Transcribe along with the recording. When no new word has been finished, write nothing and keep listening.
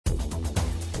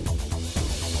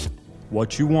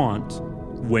what you want,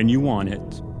 when you want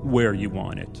it, where you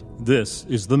want it. This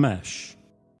is The Mesh.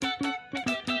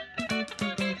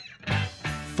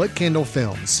 Footcandle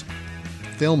Films.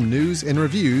 Film news and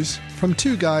reviews from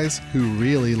two guys who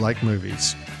really like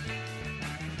movies.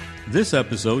 This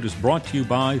episode is brought to you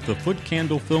by the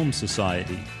Footcandle Film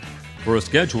Society. For a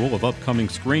schedule of upcoming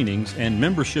screenings and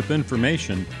membership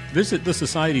information, visit the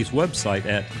Society's website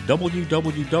at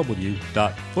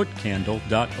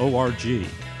www.footcandle.org.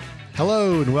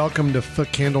 Hello and welcome to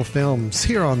Footcandle Films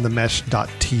here on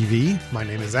themesh.tv. My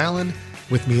name is Alan.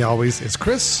 With me always is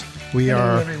Chris.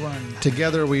 Hello, everyone.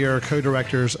 Together we are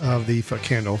co-directors of the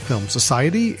Footcandle Film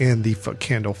Society and the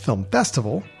Footcandle Film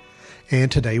Festival.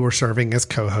 And today we're serving as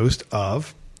co-host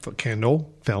of Footcandle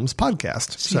Films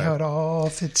podcast. See how it all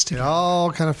fits together. It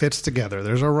all kind of fits together.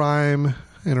 There's a rhyme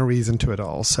and a reason to it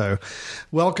all. So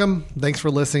welcome. Thanks for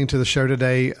listening to the show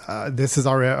today. This is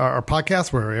our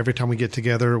podcast where every time we get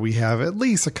together, we have at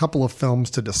least a couple of films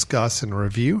to discuss and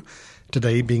review.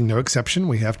 Today being no exception,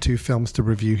 we have two films to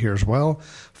review here as well,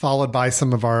 followed by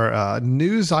some of our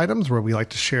news items where we like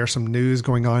to share some news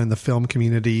going on in the film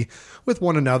community with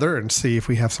one another and see if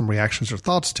we have some reactions or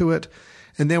thoughts to it.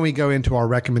 And then we go into our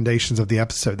recommendations of the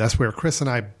episode. That's where Chris and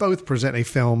I both present a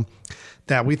film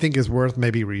that we think is worth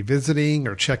maybe revisiting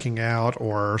or checking out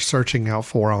or searching out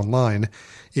for online.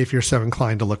 If you're so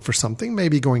inclined to look for something,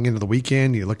 maybe going into the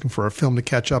weekend, you're looking for a film to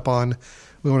catch up on,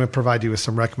 we want to provide you with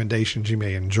some recommendations you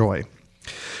may enjoy.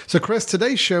 So Chris,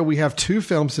 today's show, we have two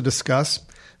films to discuss.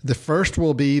 The first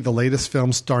will be the latest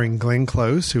film starring Glenn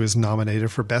Close, who is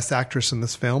nominated for Best Actress in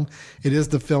this film. It is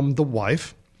the film The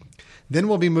Wife. Then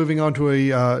we'll be moving on to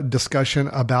a discussion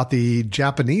about the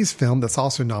Japanese film that's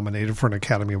also nominated for an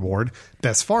Academy Award,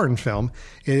 Best Foreign Film.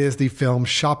 It is the film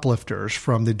Shoplifters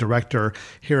from the director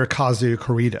Hirokazu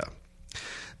Kurita.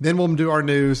 Then we'll do our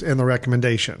news and the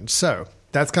recommendations. So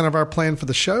that's kind of our plan for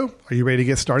the show. Are you ready to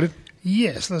get started?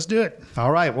 Yes, let's do it.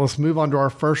 All right, well, let's move on to our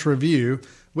first review,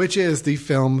 which is the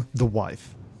film The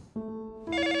Wife.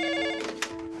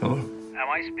 Hello? Am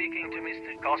I speaking to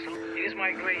Mr. Castle? It is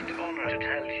my great honor to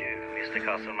tell you, Mr.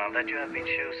 Castleman, that you have been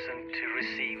chosen to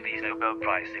receive the Nobel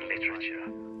Prize in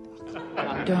Literature.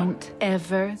 Don't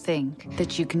ever think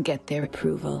that you can get their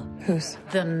approval. Who's?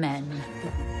 The men.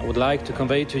 I would like to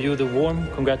convey to you the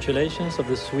warm congratulations of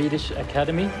the Swedish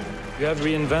Academy. You have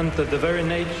reinvented the very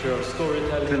nature of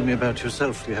storytelling. Tell me about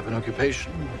yourself. Do you have an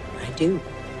occupation? I do.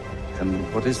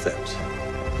 And what is that?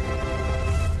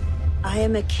 I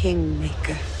am a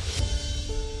kingmaker.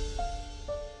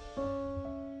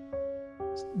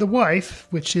 The Wife,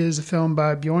 which is a film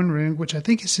by Bjorn Rung, which I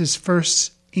think is his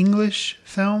first English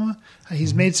film.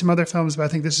 He's made some other films, but I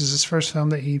think this is his first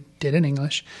film that he did in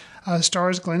English.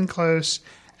 Stars Glenn Close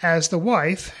as the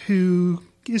wife, who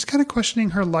is kind of questioning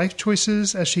her life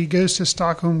choices as she goes to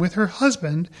Stockholm with her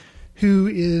husband, who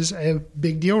is a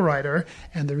big deal writer.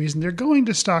 And the reason they're going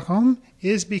to Stockholm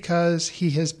is because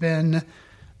he has been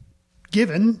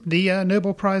given the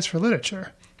Nobel Prize for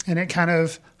Literature. And it kind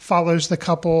of follows the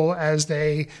couple as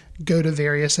they go to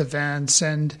various events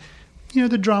and, you know,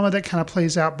 the drama that kind of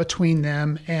plays out between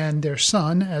them, and their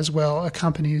son as well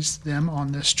accompanies them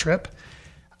on this trip.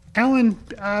 Glenn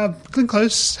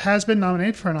Close has been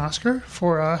nominated for an Oscar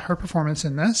for her performance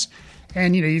in this.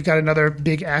 And, you know, you've got another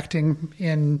big acting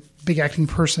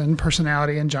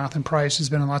personality, and Jonathan Pryce has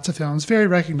been in lots of films, very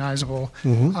recognizable.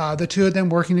 Mm-hmm. The two of them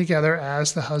working together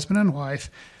as the husband and wife.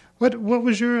 What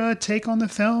was your take on the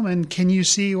film, and can you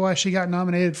see why she got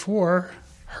nominated for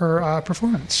her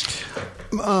performance?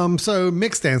 So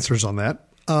mixed answers on that.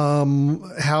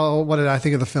 What did I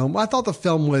think of the film? I thought the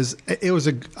film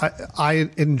I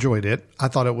enjoyed it. I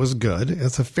thought it was good.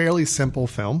 It's a fairly simple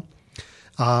film.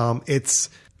 I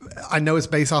know it's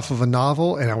based off of a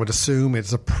novel, and I would assume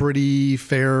it's a pretty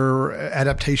fair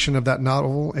adaptation of that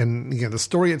novel. And, you know, the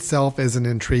story itself is an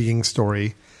intriguing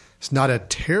story. It's not a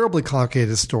terribly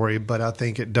complicated story, but I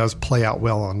think it does play out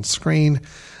well on screen.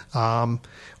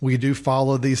 We do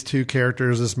follow these two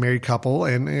characters, this married couple,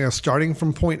 and, you know, starting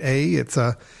from point A, it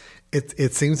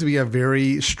seems to be a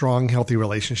very strong, healthy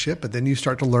relationship. But then you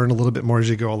start to learn a little bit more as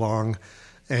you go along.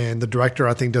 And the director,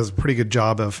 I think, does a pretty good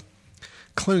job of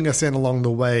cluing us in along the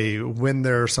way when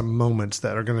there are some moments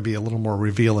that are going to be a little more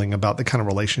revealing about the kind of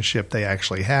relationship they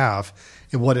actually have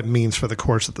and what it means for the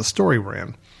course of the story we're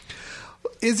in.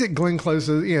 Is it Glenn Close?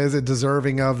 Is it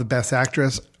deserving of the Best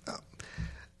Actress?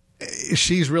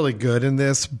 She's really good in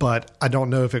this, but I don't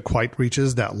know if it quite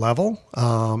reaches that level.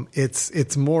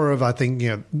 It's more of, I think,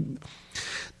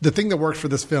 the thing that worked for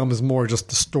this film is more just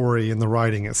the story and the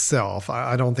writing itself.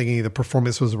 I don't think any of the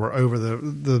performances were over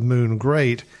the moon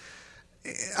great.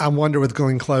 I wonder with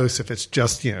Glenn Close if it's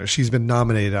just, she's been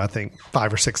nominated, I think,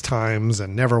 5 or 6 times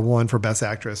and never won for Best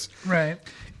Actress. Right.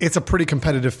 It's a pretty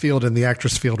competitive field in the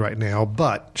actress field right now,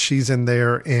 but she's in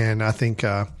there, and I think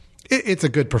it's a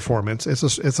good performance.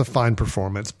 It's a fine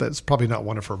performance, but it's probably not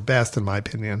one of her best, in my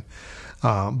opinion.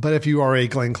 But if you are a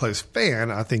Glenn Close fan,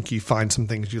 I think you find some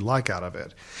things you like out of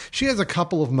it. She has a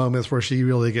couple of moments where she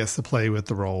really gets to play with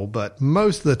the role, but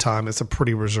most of the time it's a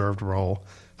pretty reserved role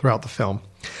throughout the film.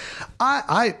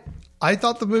 I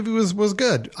thought the movie was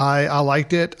good. I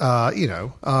liked it.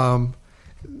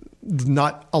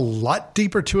 Not a lot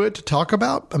deeper to it to talk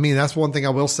about. I mean, that's one thing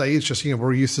I will say. It's just,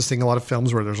 we're used to seeing a lot of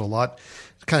films where there's a lot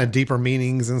kind of deeper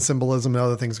meanings and symbolism and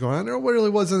other things going on. There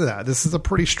really wasn't that. This is a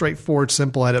pretty straightforward,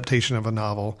 simple adaptation of a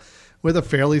novel with a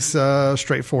fairly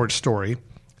straightforward story.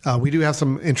 We do have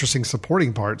some interesting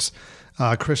supporting parts.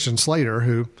 Christian Slater,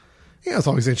 who, it's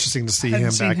always interesting to see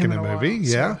him back in a movie.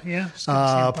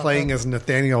 Playing as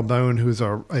Nathaniel Bone, who's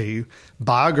a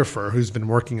biographer who's been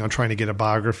working on trying to get a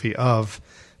biography of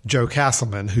Joe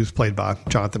Castleman, who's played by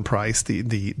Jonathan Pryce,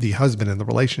 the husband in the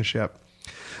relationship.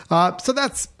 So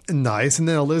that's nice. And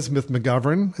then Elizabeth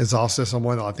McGovern is also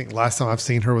someone, I think last time I've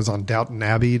seen her was on Downton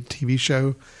Abbey TV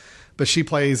show, but she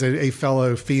plays a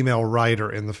fellow female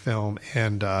writer in the film,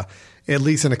 and at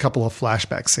least in a couple of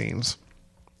flashback scenes.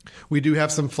 We do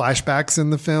have some flashbacks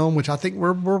in the film, which I think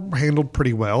were handled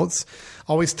pretty well. It's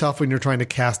always tough when you're trying to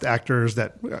cast actors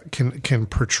that can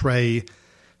portray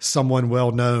someone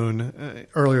well known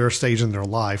earlier stage in their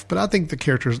life. But I think the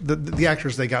characters, the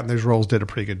actors they got in those roles did a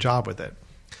pretty good job with it.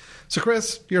 So,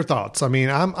 Chris, your thoughts? I mean,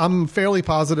 I'm fairly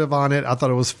positive on it. I thought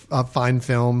it was a fine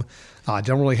film. I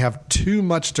don't really have too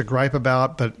much to gripe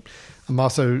about, but I'm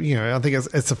also, I think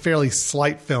it's a fairly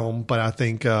slight film, but I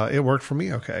think it worked for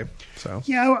me okay. So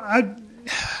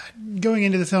going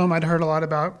into the film, I'd heard a lot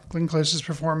about Glenn Close's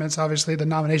performance. Obviously, the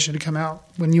nomination had come out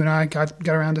when you and I got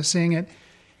around to seeing it.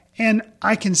 And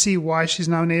I can see why she's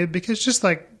nominated, because just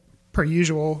like per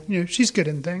usual, she's good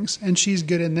in things, and she's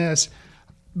good in this.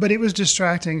 But it was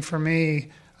distracting for me.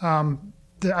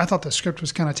 I thought the script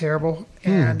was kind of terrible.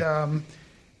 And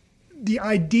the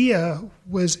idea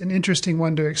was an interesting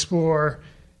one to explore,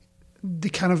 the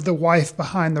kind of the wife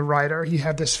behind the writer. You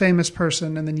have this famous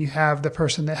person, and then you have the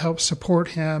person that helps support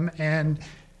him and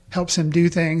helps him do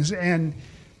things. And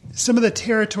some of the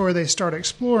territory they start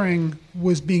exploring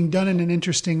was being done in an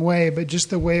interesting way, but just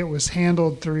the way it was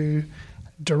handled through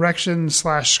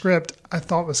direction/script, I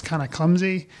thought was kind of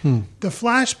clumsy. The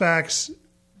flashbacks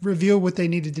reveal what they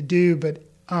needed to do, but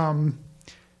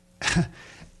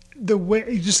the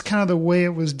way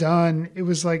it was done, it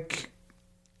was like,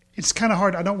 it's kind of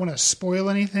hard. I don't want to spoil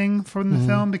anything from the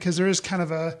film, because there is kind of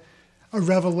a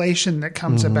revelation that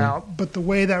comes about, but the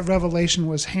way that revelation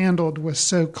was handled was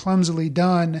so clumsily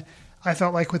done. I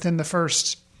felt like within the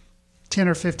first 10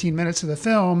 or 15 minutes of the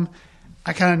film,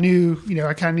 I kind of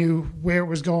knew where it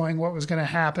was going, what was going to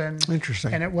happen.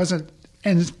 Interesting.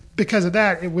 And because of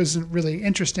that, it wasn't really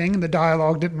interesting. The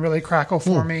dialogue didn't really crackle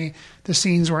for me. The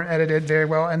scenes weren't edited very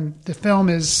well. And the film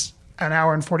is an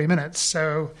hour and 40 minutes.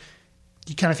 So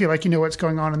you kind of feel like you know what's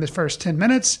going on in the first 10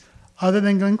 minutes. Other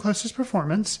than Glenn Close's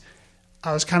performance,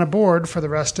 I was kind of bored for the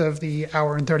rest of the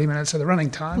hour and 30 minutes of the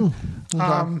running time.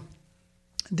 Okay.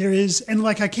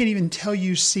 I can't even tell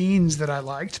you scenes that I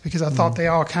liked, because I thought they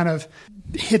all kind of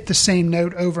hit the same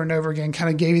note over and over again, kind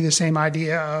of gave you the same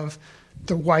idea of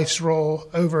the wife's role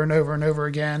over and over and over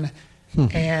again.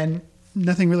 And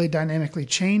nothing really dynamically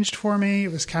changed for me.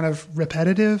 It was kind of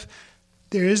repetitive.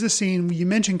 There is the scene, you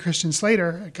mentioned Christian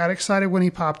Slater. I got excited when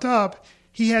he popped up.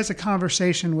 He has a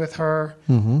conversation with her,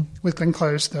 with Glenn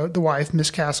Close, the wife,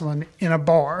 Miss Castleman, in a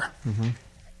bar.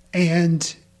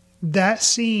 And that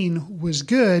scene was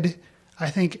good, I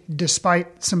think,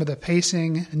 despite some of the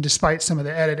pacing and despite some of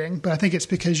the editing. But I think it's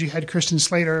because you had Christian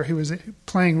Slater, who was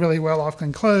playing really well off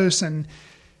Glenn Close. And,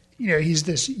 he's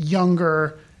this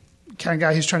younger kind of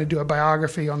guy who's trying to do a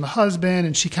biography on the husband,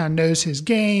 and she kind of knows his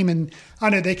game. And I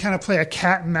know they kind of play a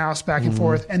cat and mouse back and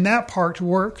forth. And that part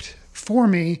worked for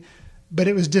me, but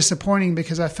it was disappointing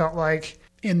because I felt like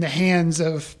in the hands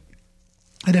of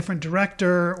a different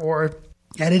director or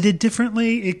edited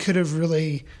differently, it could have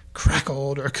really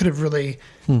crackled, or could have really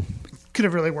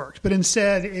worked. But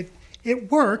instead,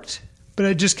 it worked, but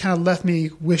it just kind of left me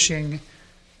wishing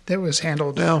that it was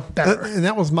handled better. And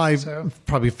that was my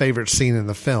probably favorite scene in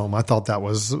the film. I thought that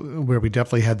was where we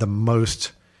definitely had the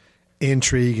most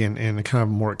intrigue and kind of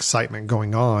more excitement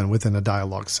going on within a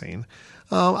dialogue scene.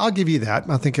 I'll give you that.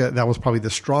 I think that was probably the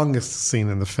strongest scene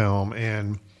in the film,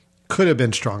 and could have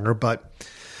been stronger, but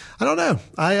I don't know.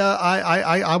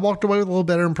 I walked away with a little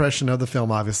better impression of the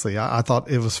film. Obviously, I thought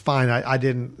it was fine. I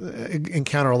didn't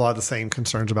encounter a lot of the same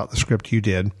concerns about the script you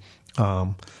did.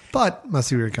 But I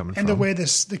see where you're coming from. And the way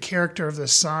the character of the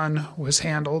son was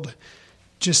handled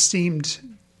just seemed,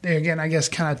 again, I guess,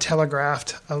 kind of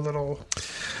telegraphed a little.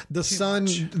 The son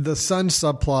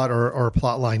subplot or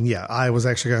plot line. Yeah, I was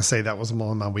actually going to say that was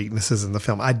one of my weaknesses in the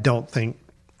film. I don't think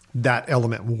that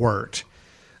element worked.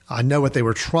 I know what they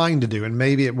were trying to do, and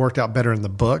maybe it worked out better in the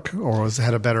book or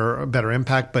had a better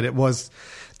impact. But it was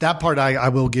that part I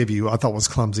will give you. I thought was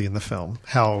clumsy in the film.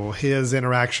 How his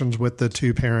interactions with the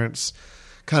two parents,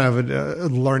 kind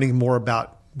of learning more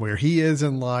about where he is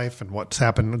in life and what's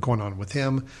going on with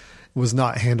him, was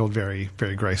not handled very,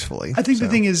 very gracefully. I think the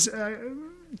thing is,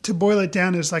 to boil it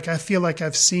down, is like I feel like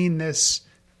I've seen this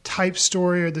type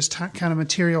story or this kind of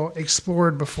material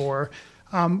explored before.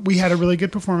 We had a really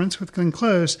good performance with Glenn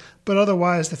Close, but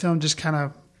otherwise the film just kind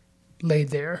of laid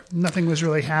there. Nothing was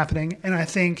really happening. And I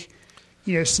think,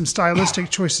 some stylistic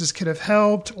choices could have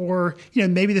helped, or,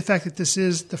 maybe the fact that this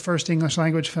is the first English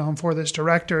language film for this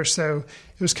director. So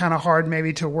it was kind of hard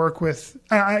maybe to work with,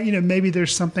 maybe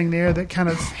there's something there that kind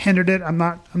of hindered it. I'm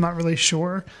not really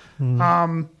sure.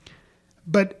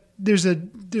 But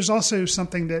there's also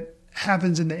something that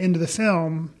happens in the end of the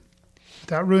film,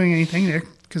 without ruining anything there,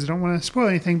 because I don't want to spoil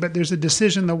anything, but there's a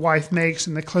decision the wife makes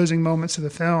in the closing moments of the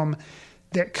film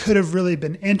that could have really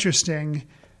been interesting,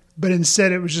 but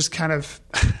instead it was just kind of,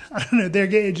 I don't know,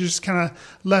 it just kind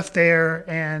of left there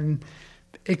and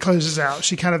it closes out.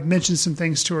 She kind of mentions some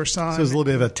things to her son. So it's a little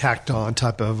bit of a tacked on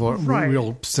type of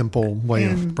real simple way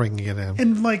of bringing it in.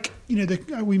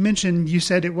 And we mentioned, you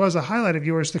said it was a highlight of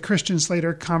yours, the Christian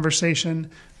Slater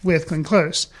conversation with Glenn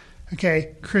Close.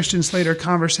 Okay, Christian Slater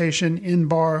conversation in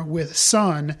bar with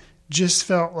son just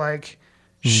felt like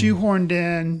shoehorned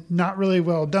in, not really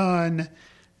well done,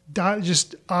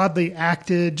 just oddly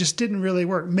acted, just didn't really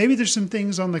work. Maybe there's some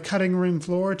things on the cutting room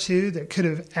floor too that could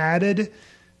have added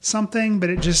something, but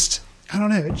it just, I don't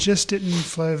know, it just didn't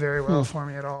flow very well for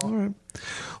me at all. All right.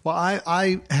 Well,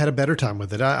 I had a better time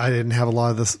with it. I didn't have a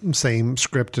lot of the same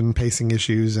script and pacing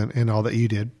issues and all that you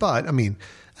did, but I mean,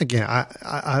 again,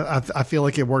 I feel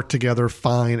like it worked together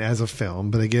fine as a film,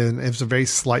 but again, it was a very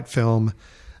slight film.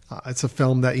 It's a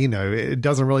film that, it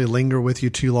doesn't really linger with you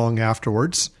too long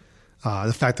afterwards.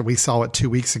 The fact that we saw it 2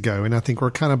 weeks ago, and I think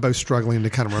we're kind of both struggling to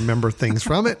kind of remember things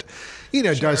from it,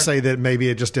 sure, does say that maybe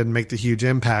it just didn't make the huge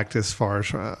impact as far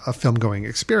as a film going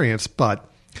experience, but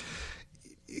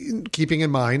keeping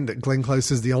in mind that Glenn Close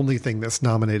is the only thing that's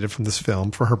nominated from this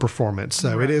film for her performance.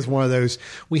 So It is one of those,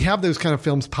 we have those kind of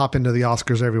films pop into the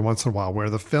Oscars every once in a while where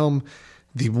the film,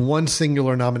 the one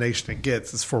singular nomination it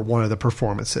gets is for one of the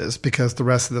performances because the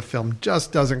rest of the film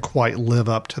just doesn't quite live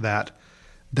up to that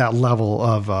level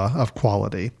of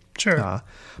quality. Sure.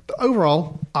 But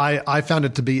overall, I found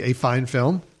it to be a fine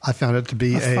film. I found it to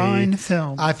be a fine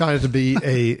film. I found it to be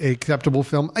a acceptable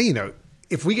film.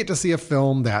 If we get to see a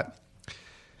film that,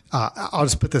 I'll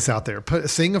just put this out there.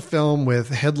 Seeing a film with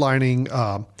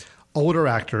headlining older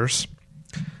actors,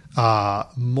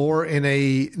 more in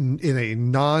a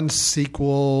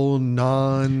non-sequel,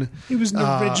 It was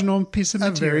an original piece of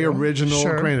material. A very original,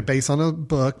 sure, granted based on a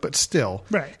book, but still,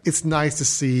 right. It's nice to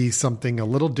see something a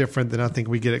little different than I think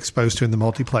we get exposed to in the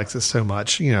multiplexes so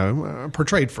much,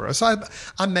 portrayed for us.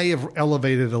 I may have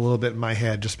elevated a little bit in my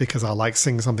head just because I like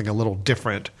seeing something a little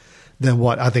different than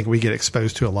what I think we get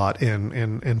exposed to a lot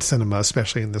in cinema,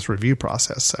 especially in this review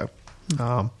process.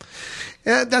 So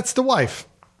that's The Wife.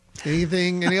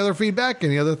 Any other feedback?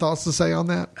 Any other thoughts to say on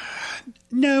that?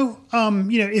 No.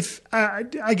 If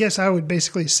I guess I would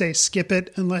basically say skip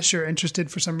it unless you're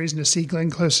interested for some reason to see Glenn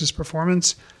Close's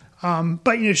performance.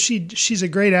 But she's a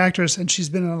great actress and she's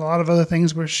been in a lot of other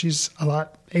things where she's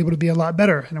able to be a lot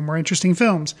better and in more interesting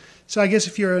films. So I guess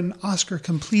if you're an Oscar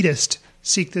completist,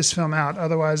 seek this film out.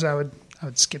 Otherwise, I would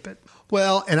skip it.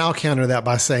 Well, and I'll counter that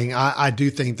by saying I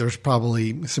do think there's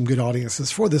probably some good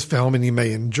audiences for this film, and you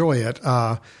may enjoy it.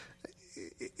 I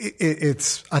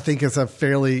think it's a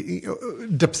fairly,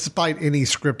 despite any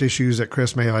script issues that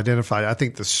Chris may have identified, I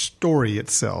think the story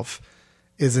itself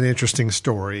is an interesting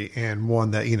story and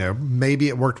one that, maybe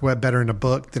it worked better in a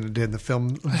book than it did in the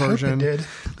film version. I hope it did.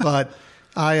 But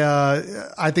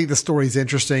I think the story is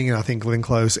interesting, and I think Glenn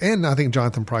Close and I think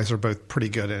Jonathan Pryce are both pretty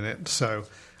good in it. So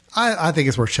I think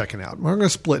it's worth checking out. We're going to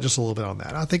split just a little bit on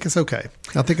that. I think it's okay.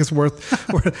 I think it's worth.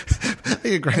 I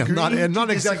agree. I'm not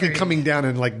exactly coming down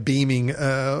and like beaming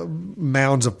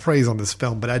mounds of praise on this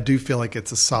film, but I do feel like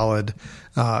it's a solid,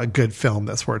 good film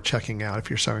that's worth checking out if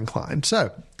you're so inclined.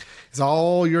 So it's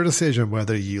all your decision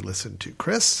whether you listen to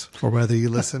Chris or whether you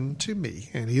listen to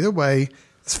me. And either way,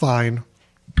 It's fine.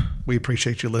 We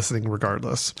appreciate you listening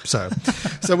regardless. So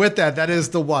with that is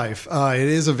The Wife. It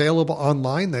is available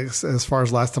online as far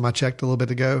as last time I checked a little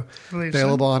bit ago.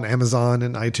 Available on Amazon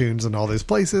and iTunes and all those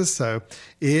places. So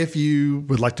if you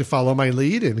would like to follow my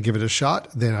lead and give it a shot,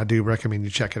 then I do recommend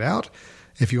you check it out.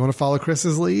 If you want to follow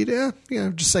Chris's lead,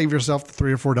 just save yourself the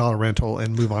 $3 or $4 rental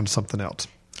and move on to something else.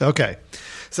 Okay.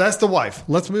 So that's The Wife.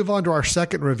 Let's move on to our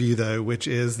second review, though, which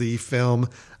is the film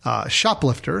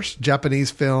Shoplifters,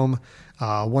 Japanese film.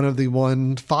 One of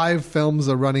the 5 films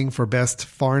are running for Best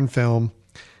Foreign Film,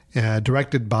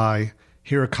 directed by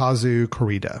Hirokazu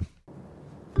Kurita.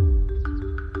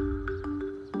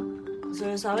 そ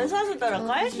れ食べさせたら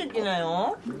返してきな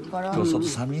よ。今日外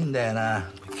寒いんだよな。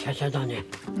キャキャだね。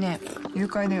ねえ、誘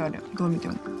拐だよあれ。どう見て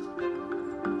も。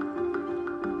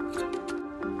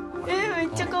めっ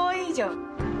ちゃ可愛いじゃん。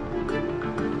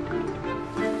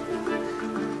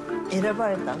選ば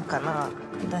れたんかな、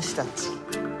私たち。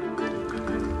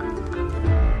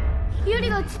ユリ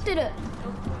が映ってる。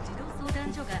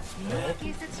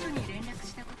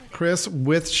 Chris,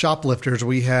 with Shoplifters,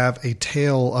 we have a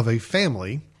tale of a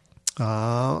family.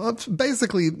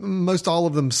 Basically, most all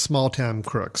of them small-town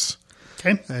crooks.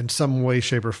 Okay. In some way,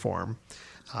 shape, or form.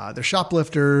 They're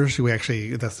shoplifters who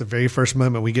that's the very first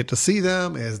moment we get to see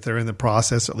them as they're in the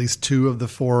process. At least 2 of the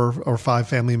 4 or 5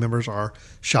 family members are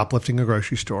shoplifting a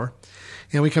grocery store.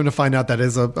 And we come to find out that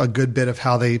is a good bit of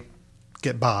how they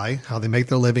get by, how they make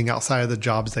their living outside of the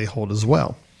jobs they hold as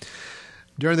well.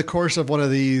 During the course of one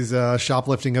of these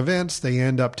shoplifting events, they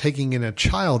end up taking in a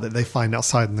child that they find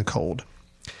outside in the cold.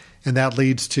 And that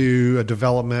leads to a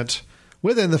development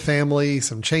within the family,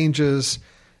 some changes,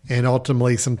 and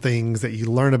ultimately some things that you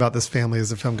learn about this family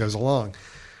as the film goes along.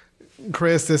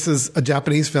 Chris, this is a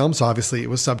Japanese film, so obviously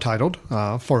it was subtitled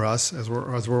for us as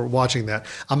we're watching that.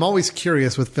 I'm always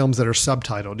curious with films that are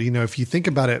subtitled. If you think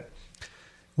about it,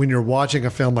 when you're watching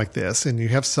a film like this and you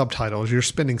have subtitles, you're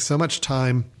spending so much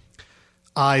time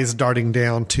eyes darting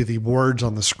down to the words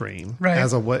on the screen,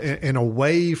 right, and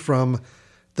away from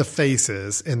the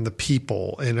faces and the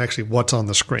people and actually what's on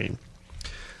the screen.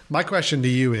 My question to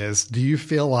you is: Do you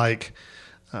feel like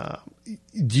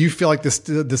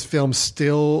this film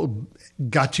still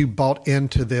got you bought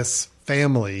into this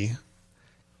family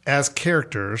as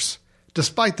characters,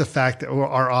 despite the fact that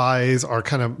our eyes are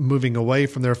kind of moving away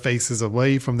from their faces,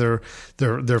 away from their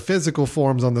physical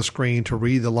forms on the screen to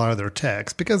read a lot of their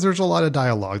text, because there's a lot of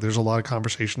dialogue, there's a lot of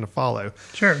conversation to follow.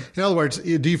 Sure. In other words,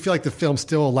 do you feel like the film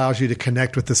still allows you to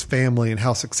connect with this family, and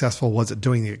how successful was it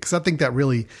doing it? Because I think that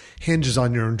really hinges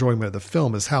on your enjoyment of the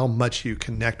film, is how much you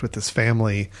connect with this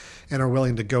family and are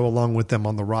willing to go along with them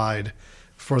on the ride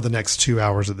for the next 2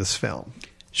 hours of this film.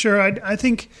 Sure. I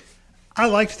think I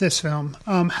liked this film.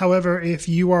 However, if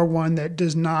you are one that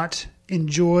does not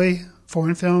enjoy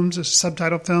foreign films,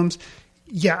 subtitled films,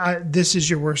 this is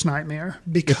your worst nightmare,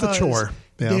 because it's a chore.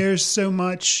 Yeah. There's so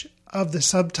much of the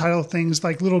subtitle things,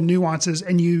 like little nuances,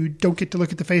 and you don't get to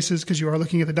look at the faces because you are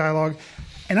looking at the dialogue.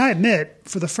 And I admit,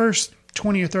 for the first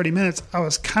 20 or 30 minutes, I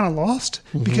was kind of lost,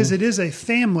 because it is a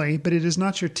family, but it is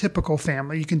not your typical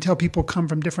family. You can tell people come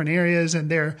from different areas, and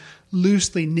they're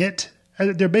loosely knit.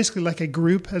 They're basically like a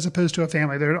group as opposed to a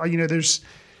family.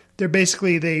 They're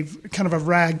basically they've kind of a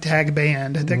ragtag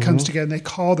band that comes together, and they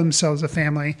call themselves a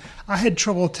family. I had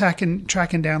trouble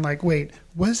tracking down, like, wait,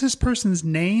 what is this person's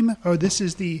name? Oh, this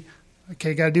is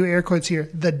got to do air quotes here,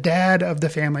 the dad of the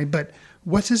family. But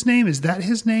what's his name? Is that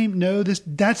his name? No,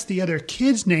 that's the other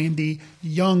kid's name, the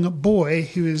young boy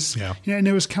who is, and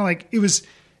it was kind of like, it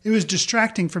was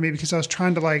distracting for me, because I was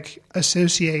trying to like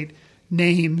associate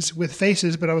names with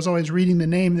faces, but I was always reading the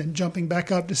name and then jumping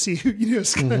back up to see who,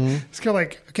 it's kind of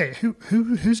like, okay,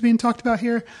 who's being talked about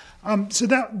here? So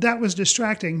that was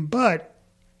distracting, but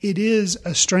it is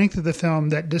a strength of the film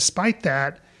that despite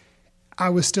that, I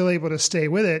was still able to stay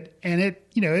with it. And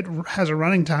it has a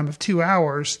running time of 2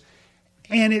 hours,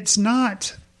 and it's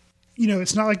not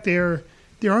like there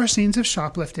are scenes of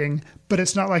shoplifting, but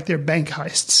it's not like they're bank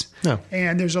heists. No.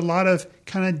 And there's a lot of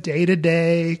kind of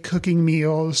day-to-day cooking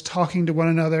meals, talking to one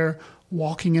another,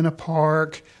 walking in a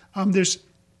park. There's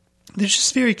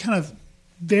just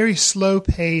very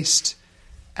slow-paced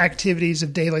activities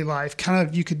of daily life. Kind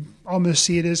of, you could almost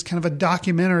see it as kind of a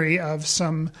documentary of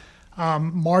some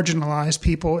marginalized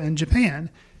people in Japan.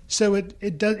 So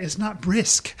it's not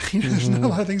brisk. There's not a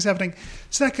lot of things happening.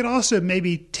 So that could also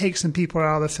maybe take some people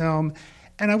out of the film.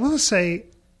 And I will say,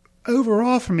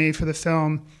 overall for me, for the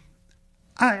film,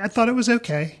 I thought it was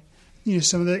okay.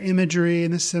 Some of the imagery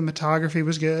and the cinematography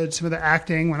was good. Some of the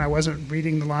acting, when I wasn't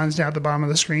reading the lines down at the bottom of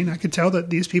the screen, I could tell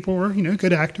that these people were,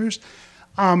 good actors.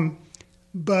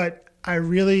 But I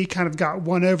really kind of got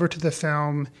won over to the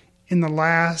film in the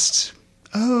last,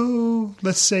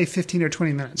 let's say 15 or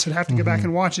 20 minutes. I'd have to go back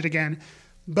and watch it again.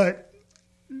 But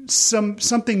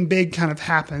something big kind of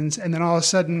happens, and then all of a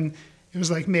sudden it was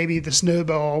like maybe the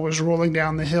snowball was rolling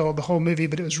down the hill the whole movie,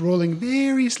 but it was rolling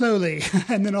very slowly.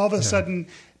 And then all of a sudden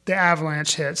the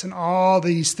avalanche hits and all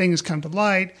these things come to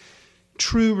light.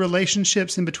 True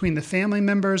relationships in between the family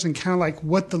members and kind of like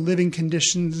what the living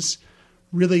conditions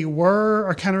really were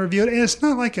are kind of revealed. And it's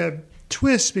not like a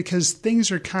twist because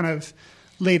things are kind of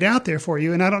laid out there for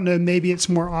you. And I don't know, maybe it's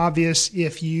more obvious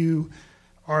if you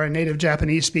are a native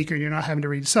Japanese speaker and you're not having to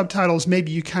read subtitles.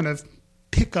 Maybe you kind of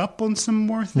pick up on some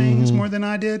more things more than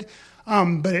I did.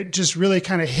 But it just really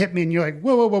kind of hit me and you're like,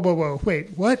 whoa, wait,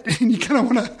 what? And you kind of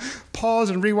want to pause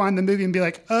and rewind the movie and be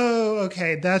like, oh,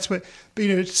 okay, that's what,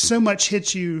 but so much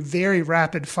hits you very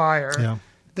rapid fire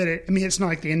that it's not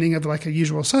like the ending of like a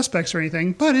Usual Suspects or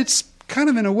anything, but it's kind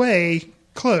of in a way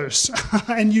close.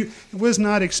 And you was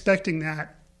not expecting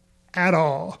that at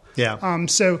all. Yeah.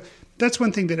 So that's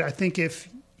one thing that I think if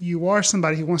you are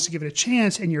somebody who wants to give it a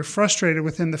chance and you're frustrated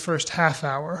within the first half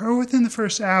hour or within the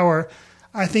first hour,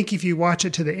 I think if you watch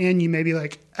it to the end, you may be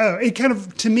like, oh, it kind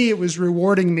of, to me, it was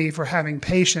rewarding me for having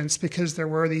patience because there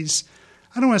were these,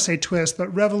 I don't want to say twists, but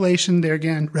revelations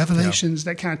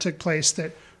that kind of took place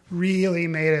that really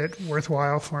made it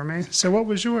worthwhile for me. So what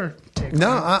was your take on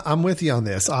it? I'm with you on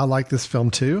this. I like this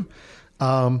film too.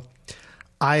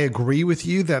 I agree with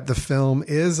you that the film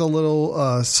is a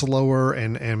little slower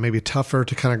and maybe tougher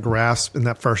to kind of grasp in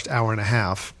that first hour and a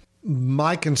half.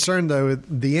 My concern, though,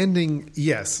 the ending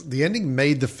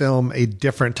made the film a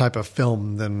different type of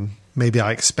film than maybe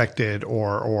I expected,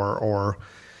 or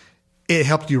it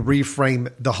helped you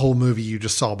reframe the whole movie you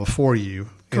just saw before you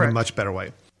in a much better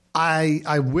way.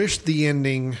 I wish the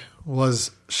ending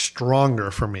was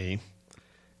stronger for me.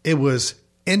 It was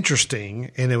interesting,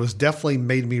 and it was definitely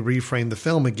made me reframe the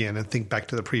film again and think back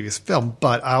to the previous film.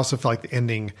 But I also feel like the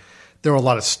ending, there were a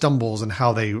lot of stumbles in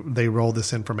how they rolled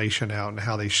this information out and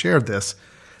how they shared this.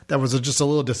 That was just a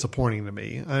little disappointing to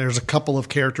me. There's a couple of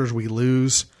characters we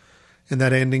lose in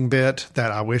that ending bit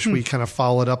that I wish we kind of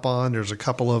followed up on. There's a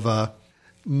couple of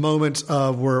moments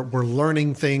of we're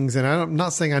learning things, and I'm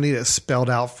not saying I need it spelled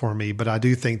out for me, but I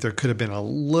do think there could have been a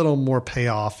little more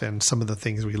payoff in some of the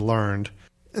things we learned.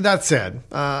 That said,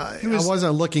 I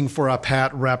wasn't looking for a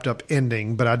pat wrapped up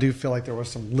ending, but I do feel like there were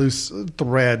some loose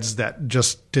threads that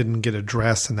just didn't get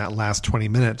addressed in that last 20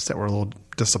 minutes that were a little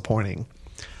disappointing.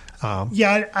 I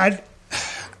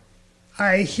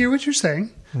hear what you're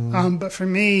saying, but for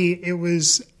me, it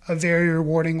was a very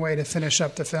rewarding way to finish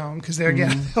up the film because there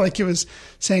again, like it was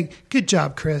saying, "Good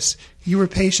job, Chris. You were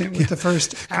patient with the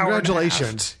first hour.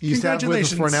 Congratulations! You sat with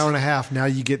us for an hour and a half. Now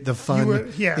you get the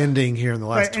fun ending here in the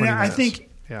last 20 minutes." I think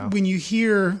when you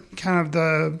hear kind of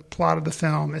the plot of the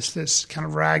film, it's this kind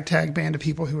of ragtag band of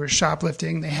people who are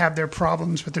shoplifting. They have their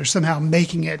problems, but they're somehow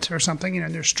making it or something.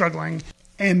 And they're struggling.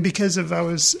 And because I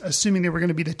was assuming they were going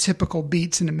to be the typical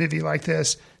beats in a movie like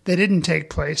this, they didn't take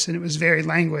place, and it was very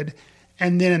languid.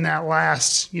 And then in that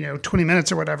last, 20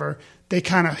 minutes or whatever, they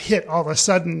kind of hit all of a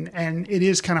sudden, and it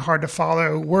is kind of hard to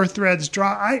follow. Were threads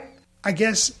dropped? I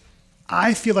guess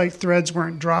I feel like threads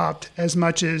weren't dropped as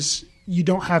much as you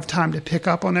don't have time to pick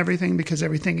up on everything because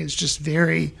everything is just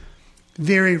very,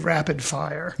 very rapid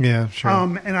fire. Yeah, sure.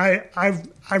 And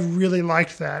I really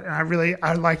liked that, and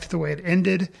I liked the way it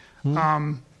ended.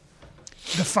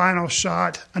 The final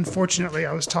shot, unfortunately,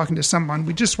 I was talking to someone.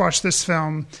 We just watched this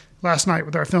film last night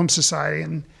with our film society,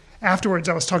 and afterwards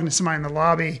I was talking to somebody in the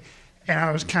lobby, and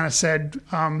I was kind of said,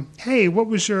 hey, what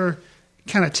was your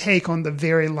kind of take on the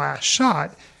very last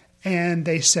shot? And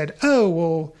they said, oh,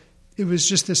 well, it was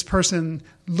just this person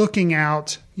looking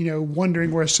out,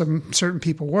 wondering where some certain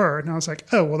people were. And I was like,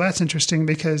 oh, well, that's interesting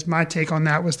because my take on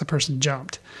that was the person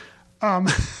jumped.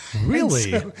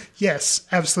 Really? So, yes,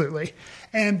 absolutely.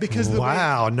 And because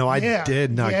I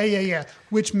did not. Yeah.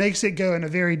 Which makes it go in a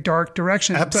very dark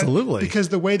direction. Absolutely. But because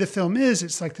the way the film is,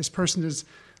 it's like this person is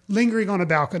lingering on a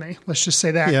balcony. Let's just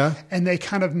say that. Yeah. And they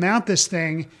kind of mount this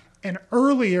thing. And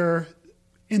earlier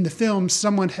in the film,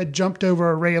 someone had jumped over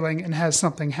a railing and has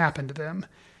something happen to them.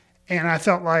 And I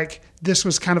felt like this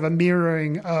was kind of a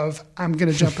mirroring of, I'm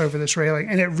going to jump over this railing.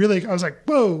 And it really, I was like,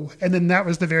 whoa. And then that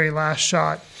was the very last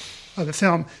shot of the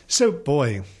film. So,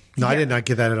 boy, no, I did not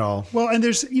get that at all. Well, and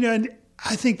there's, and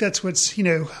I think that's what's,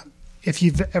 if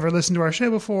you've ever listened to our show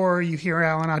before, you hear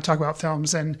Al and I talk about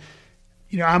films, and,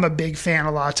 I'm a big fan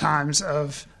a lot of times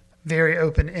of very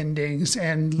open endings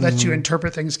and let you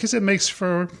interpret things because it makes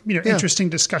for, interesting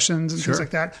discussions and things like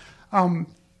that.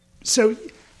 So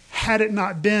had it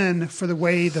not been for the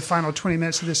way the final 20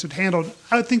 minutes of this was handled,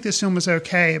 I would think this film was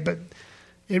okay, but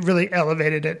it really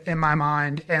elevated it in my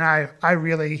mind. And I'm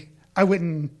really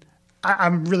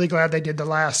glad they did the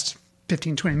last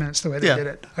 15, 20 minutes the way they did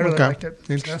it. I really liked it.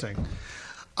 Interesting. So.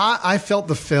 I felt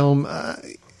the film,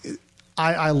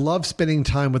 I love spending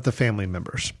time with the family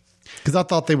members because I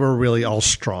thought they were really all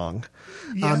strong.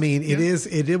 Yeah, I mean,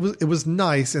 it was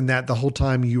nice in that the whole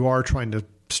time you're trying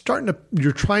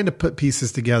to put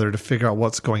pieces together to figure out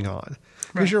what's going on.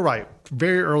 Because you're right,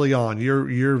 very early on,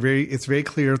 it's very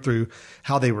clear through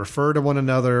how they refer to one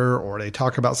another or they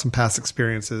talk about some past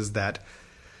experiences that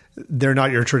they're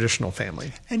not your traditional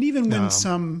family. And even when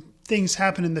some things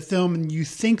happen in the film and you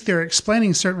think they're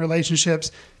explaining certain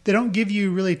relationships, they don't give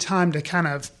you really time to kind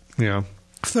of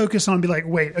focus on and be like,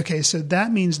 wait, okay, so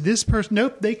that means this person,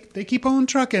 nope, they keep on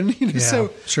trucking.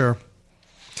 So sure.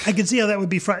 I could see how that would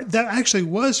be, that actually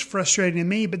was frustrating to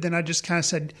me, but then I just kind of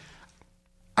said,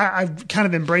 I've kind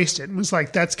of embraced it. It was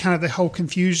like, that's kind of the whole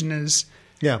confusion is,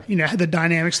 the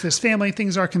dynamics of this family.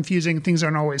 Things are confusing. Things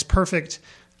aren't always perfect.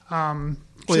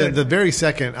 The very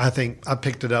second, I think I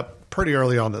picked it up pretty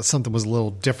early on that something was a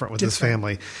little different with this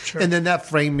family. Sure. And then that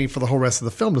framed me for the whole rest of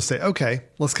the film to say, okay,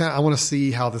 I want to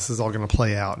see how this is all going to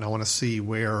play out. And I want to see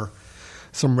where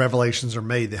some revelations are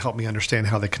made that help me understand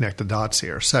how they connect the dots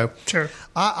here. So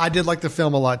I did like the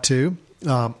film a lot too.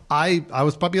 I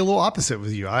was probably a little opposite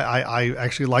with you. I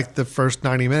actually liked the first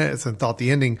 90 minutes and thought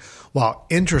the ending, while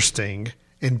interesting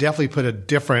and definitely put a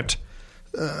different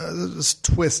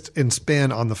twist and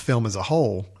spin on the film as a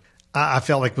whole, I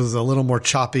felt like it was a little more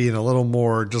choppy and a little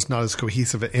more just not as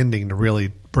cohesive an ending to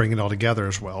really bring it all together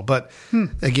as well. But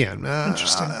again,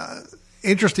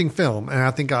 interesting film, and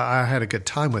I think I had a good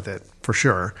time with it for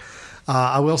sure.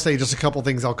 I will say just a couple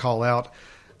things I'll call out.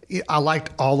 I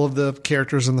liked all of the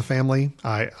characters in the family.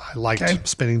 I liked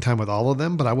spending time with all of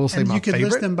them, but I will say my favorite. You could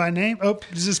list them by name. Oh,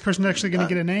 is this person actually going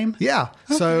to get a name? Yeah.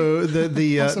 Okay. So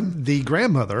the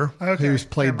grandmother, who's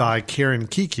played by Karen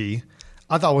Kiki,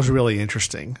 I thought was really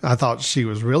interesting. I thought she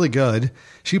was really good.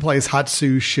 She plays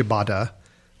Hatsu Shibata,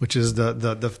 which is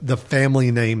the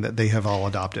family name that they have all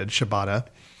adopted, Shibata.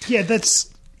 Yeah, that's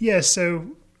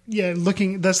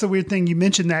the weird thing you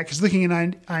mentioned that, because looking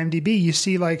at IMDb, you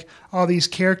see like all these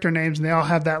character names and they all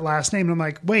have that last name. And I'm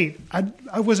like, wait,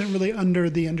 I wasn't really under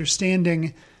the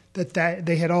understanding that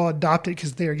they had all adopted,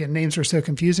 because names were so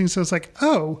confusing. So it's like,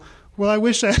 oh, well, I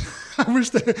wish that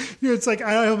it's like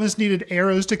I almost needed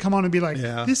arrows to come on and be like,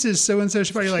 this is so and so.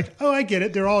 You're like, oh, I get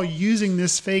it. They're all using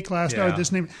this fake last name or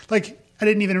this name. Like I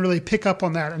didn't even really pick up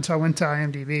on that until I went to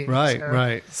IMDb.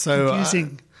 Right. So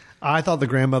confusing. I thought the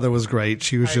grandmother was great.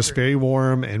 She was just very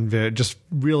warm and just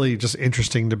really just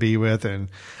interesting to be with. And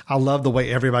I love the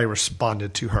way everybody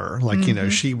responded to her. Like,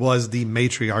 she was the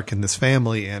matriarch in this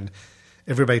family and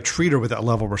everybody treated her with that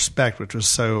level of respect, which was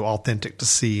so authentic to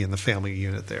see in the family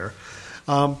unit there.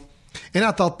 And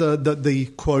I thought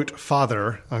the quote,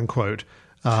 father, unquote,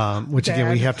 which dad.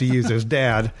 Again, we have to use as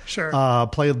dad, sure.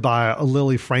 Played by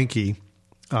Lily Frankie,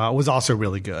 was also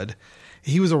really good.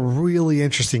 He was a really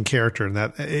interesting character in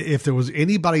that if there was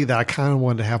anybody that I kind of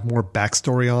wanted to have more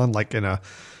backstory on, like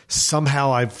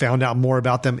somehow I found out more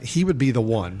about them, he would be the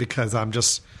one, because I'm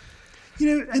just,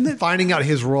 finding out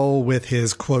his role with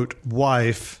his quote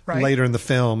wife later in the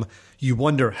film, you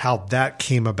wonder how that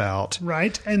came about.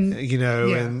 Right. And,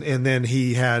 and then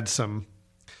he had some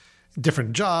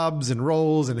different jobs and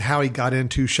roles and how he got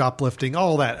into shoplifting,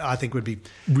 all that I think would be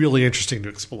really interesting to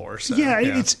explore. So,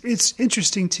 it's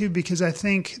interesting too, because I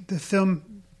think the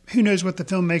film, who knows what the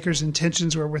filmmaker's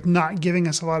intentions were with not giving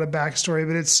us a lot of backstory,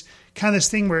 but it's kind of this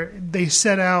thing where they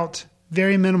set out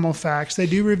very minimal facts. They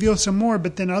do reveal some more,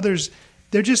 but then others,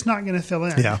 they're just not going to fill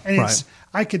in. Yeah, and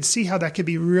I could see how that could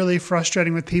be really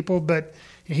frustrating with people, but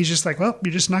he's just like, well,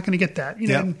 you're just not going to get that.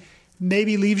 And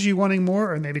maybe leaves you wanting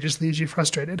more, or maybe just leaves you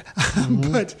frustrated.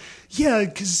 Mm-hmm. But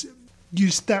because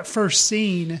that first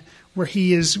scene where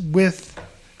he is with,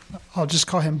 I'll just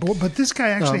call him, but this guy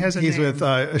actually has a name. He's with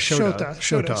Shota.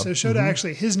 So Shota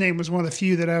actually, his name was one of the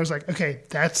few that I was like, okay,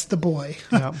 that's the boy.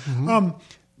 Yeah. Mm-hmm.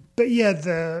 But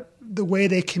the way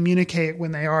they communicate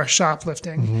when they are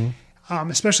shoplifting,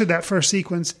 especially that first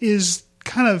sequence, is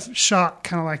kind of shot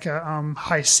kind of like a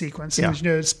heist sequence. And,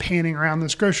 it's panning around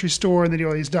this grocery store, and they do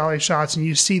all these dolly shots, and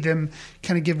you see them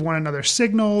kind of give one another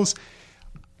signals.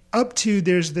 Up to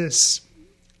there's this,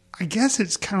 I guess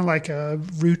it's kind of like a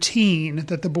routine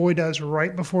that the boy does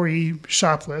right before he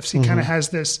shoplifts. He kind of has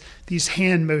these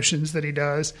hand motions that he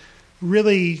does.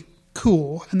 Really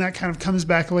cool. And that kind of comes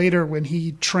back later when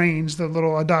he trains the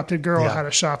little adopted girl how to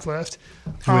shoplift.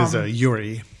 Who is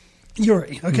Yuri.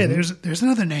 Yuri. Okay, there's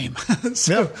another name.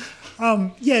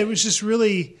 It was just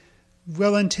really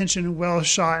well-intentioned and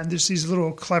well-shot, and there's these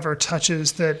little clever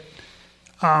touches that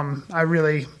I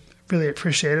really, really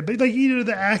appreciated. But,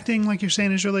 the acting, like you're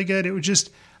saying, is really good. It was just,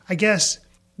 I guess,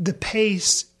 the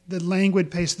pace, the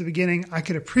languid pace at the beginning, I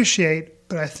could appreciate,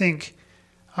 but I think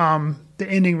the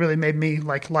ending really made me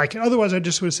like it. Otherwise, I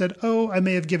just would have said, I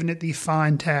may have given it the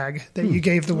fine tag that you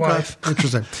gave the wife.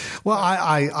 Interesting. Well,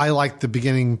 I like the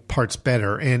beginning parts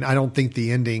better, and I don't think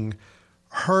the ending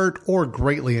hurt or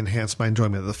greatly enhanced my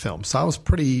enjoyment of the film. So I was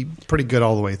pretty good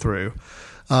all the way through.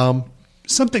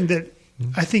 Something that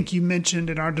I think you mentioned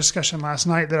in our discussion last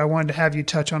night that I wanted to have you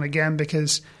touch on again,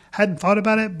 because I hadn't thought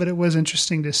about it, but it was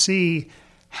interesting to see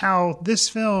how this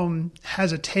film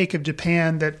has a take of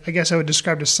Japan that I guess I would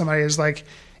describe to somebody as like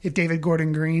if David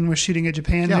Gordon Green was shooting a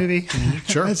Japan movie. Mm-hmm.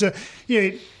 Sure. So,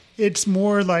 it's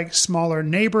more like smaller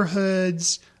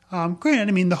neighborhoods.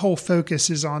 Granted, the whole focus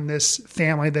is on this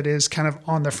family that is kind of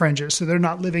on the fringes. So they're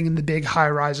not living in the big high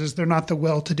rises. They're not the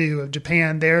well-to-do of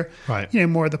Japan. They're,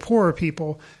 more the poorer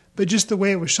people. But just the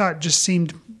way it was shot just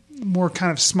seemed more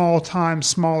kind of small time,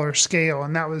 smaller scale.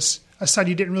 And that was a side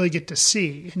you didn't really get to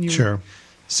see. And Sure.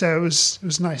 So it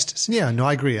was nice to see. Yeah, no,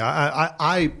 I agree.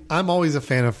 I'm always a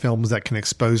fan of films that can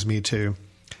expose me to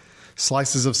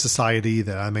slices of society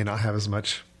that I may not have as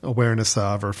much awareness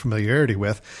of or familiarity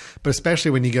with, but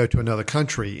especially when you go to another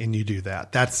country and you do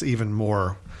that, that's even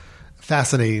more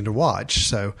fascinating to watch.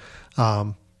 So,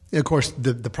 of course,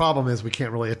 the problem is we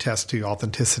can't really attest to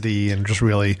authenticity and just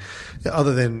really,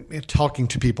 other than talking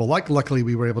to people, like luckily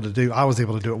we were able to do, I was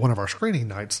able to do at one of our screening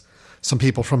nights, some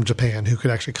people from Japan who could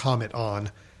actually comment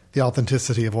on the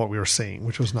authenticity of what we were seeing,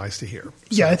 which was nice to hear. So.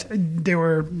 Yeah, there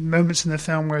were moments in the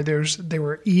film where they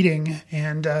were eating,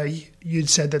 and you'd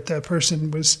said that the person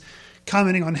was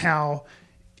commenting on how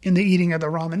in the eating of the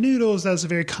ramen noodles, that was a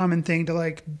very common thing to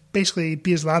like basically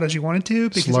be as loud as you wanted to,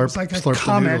 because it was like a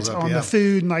comment on the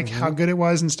food and like how good it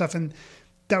was and stuff. And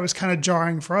that was kind of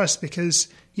jarring for us because,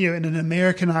 in an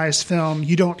Americanized film,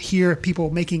 you don't hear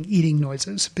people making eating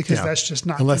noises because that's just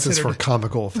not unless it's for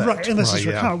comical effect. Right, unless it's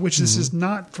for comical, which this is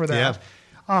not for that.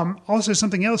 Yeah. Also,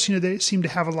 something else, they seem to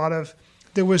have a lot of,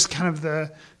 there was kind of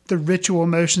the ritual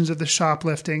motions of the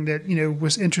shoplifting that,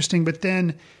 was interesting. But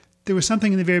then there was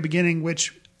something in the very beginning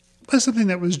which was something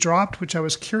that was dropped, which I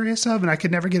was curious of, and I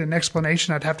could never get an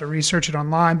explanation. I'd have to research it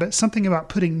online, but something about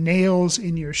putting nails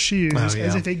in your shoes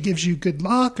as if it gives you good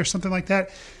luck or something like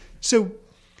that. So,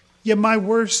 my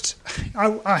worst,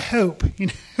 I hope,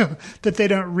 that they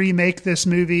don't remake this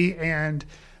movie and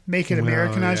make it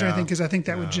Americanized or anything, because I think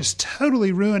that would just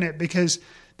totally ruin it, because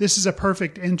this is a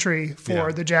perfect entry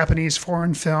for the Japanese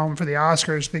foreign film for the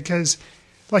Oscars, because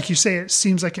like you say, it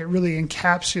seems like it really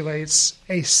encapsulates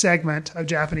a segment of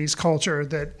Japanese culture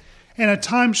that, and at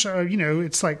times,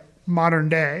 it's like modern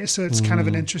day. So it's kind of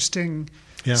an interesting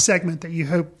segment that you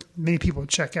hope many people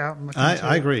check out. And look into.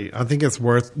 I agree. I think it's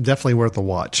definitely worth a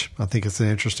watch. I think it's an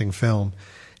interesting film.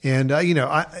 And,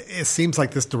 it seems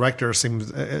like this director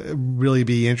seems really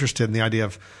be interested in the idea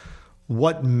of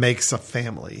what makes a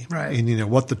family, right? And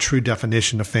what the true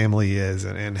definition of family is,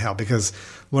 and how, because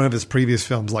one of his previous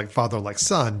films, like Father Like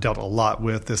Son, dealt a lot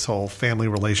with this whole family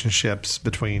relationships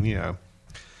between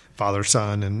father,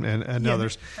 son, and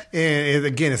others. And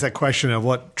again, it's that question of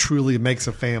what truly makes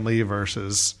a family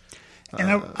versus.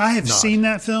 And I have seen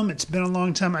that film. It's been a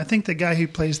long time. I think the guy who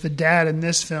plays the dad in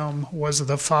this film was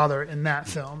the father in that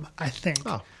film, I think.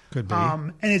 Oh. Could be.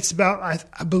 And it's about,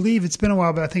 I believe it's been a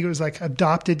while, but I think it was like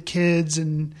adopted kids.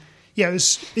 And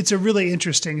it's a really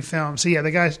interesting film. So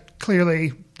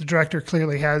the director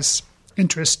clearly has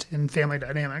interest in family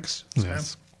dynamics. So.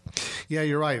 Yes. Yeah,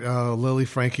 you're right. Lily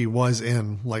Frankie was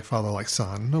in Like Father, Like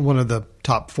Son, one of the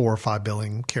top 4 or 5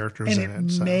 billing characters in it.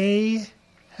 And it may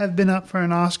have been up for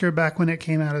an Oscar back when it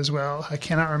came out as well. I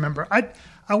cannot remember.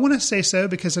 I want to say so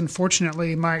because,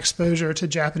 unfortunately, my exposure to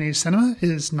Japanese cinema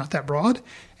is not that broad.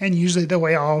 And usually the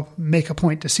way I'll make a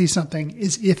point to see something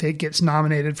is if it gets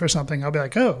nominated for something, I'll be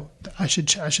like, oh, I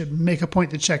should make a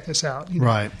point to check this out.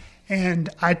 Right. And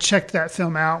I checked that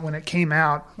film out when it came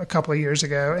out a couple of years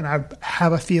ago, and I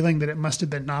have a feeling that it must have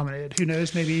been nominated. Who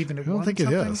knows? Maybe even it I don't think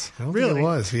something. It is. I don't really? think it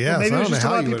was. Yeah. Well, maybe so it was just a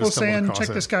lot of people saying, check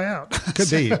this guy out. Could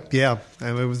be. Yeah.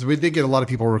 And we did get a lot of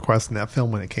people requesting that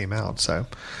film when it came out. So.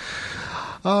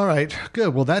 All right,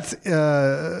 good. Well, that's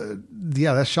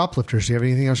Shoplifters. Do you have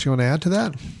anything else you want to add to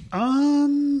that?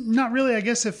 Not really. I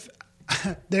guess if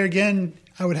there again,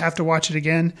 I would have to watch it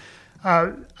again.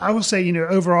 I will say,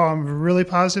 overall, I'm really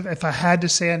positive. If I had to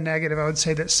say a negative, I would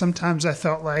say that sometimes I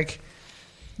felt like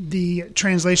the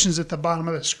translations at the bottom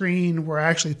of the screen were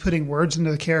actually putting words into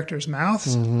the characters'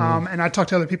 mouths. And I talked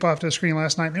to other people after the screen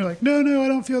last night, and they're like, no, I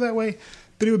don't feel that way.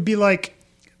 But it would be like,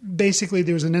 basically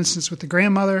there was an instance with the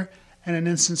grandmother and an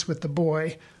instance with the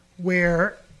boy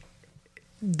where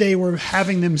they were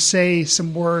having them say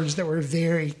some words that were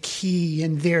very key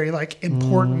and very like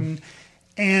important.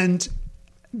 And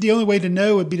the only way to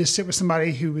know would be to sit with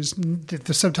somebody who was, if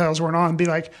the subtitles weren't on, and be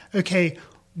like, okay,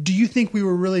 do you think we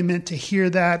were really meant to hear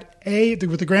that?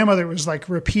 With the grandmother, it was like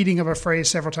repeating of a phrase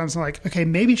several times. I'm like, okay,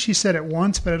 maybe she said it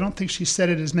once, but I don't think she said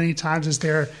it as many times as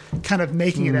they're kind of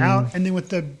making it out. And then with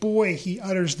the boy, he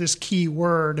utters this key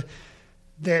word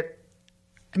that,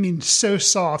 I mean, so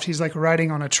soft. He's like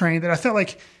riding on a train that I felt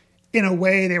like in a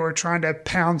way they were trying to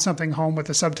pound something home with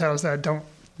the subtitles that I don't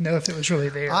know if it was really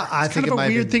there. I think kind of a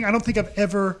weird thing. I don't think I've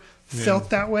ever felt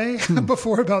that way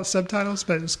before about subtitles,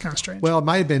 but it was kind of strange. Well, it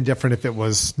might have been different if it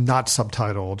was not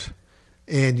subtitled.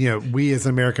 And, you know, we as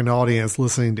an American audience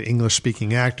listening to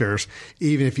English-speaking actors,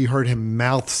 even if you heard him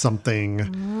mouth something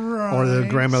or the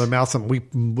grandmother mouth something, we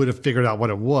would have figured out what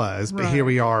it was. But here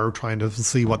we are trying to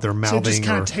see what they're mouthing. So it just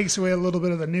kind of takes away a little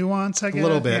bit of the nuance, I guess. A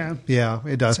little bit. Yeah,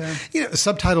 it does. So, you know,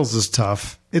 subtitles is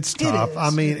tough. It's tough. I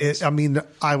mean,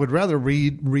 I would rather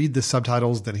read the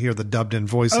subtitles than hear the dubbed-in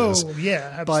voices. Oh,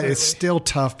 yeah, absolutely. But it's still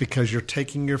tough because you're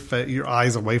taking your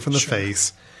eyes away from the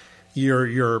face.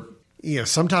 You're you know,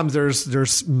 sometimes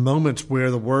there's moments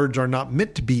where the words are not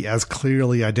meant to be as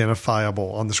clearly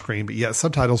identifiable on the screen, but yet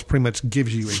subtitles pretty much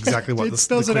gives you exactly what it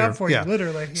spells it out for you,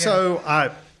 literally. Yeah.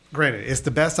 So, granted, it's the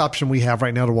best option we have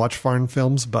right now to watch foreign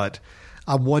films, but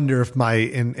I wonder if my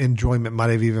enjoyment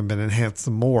might have even been enhanced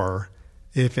more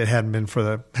if it hadn't been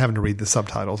for having to read the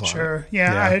subtitles on it. Sure.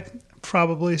 Yeah,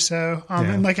 probably so.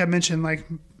 And like I mentioned, like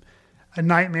a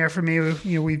nightmare for me,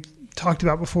 you know, we talked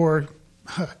about before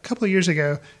a couple of years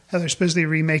ago how they're supposedly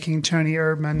remaking Tony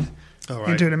Erdmann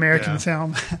into an American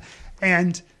film.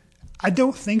 And I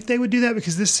don't think they would do that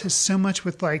because this has so much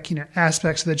with like, you know,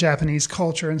 aspects of the Japanese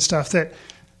culture and stuff that,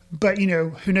 but you know,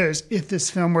 who knows if this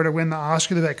film were to win the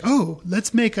Oscar, they're like, oh,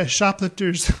 let's make a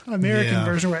Shoplifters American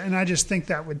version. And I just think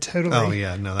that would totally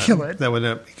kill it. That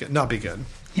would not be good.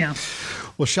 Yeah.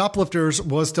 Well, Shoplifters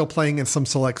was still playing in some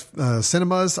select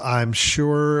cinemas. I'm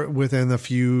sure within a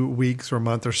few weeks or a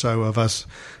month or so of us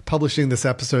publishing this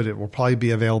episode, it will probably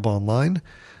be available online.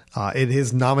 It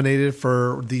is nominated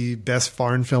for the Best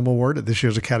Foreign Film Award at this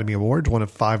year's Academy Awards, one of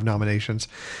 5 nominations.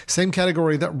 Same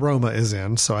category that Roma is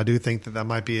in, so I do think that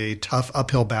might be a tough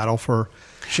uphill battle for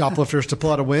Shoplifters to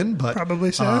pull out a win. But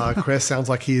probably so. Chris sounds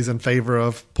like he's in favor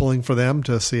of pulling for them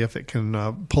to see if it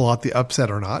can pull out the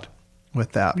upset or not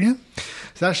with that. Yeah.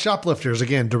 So that's Shoplifters.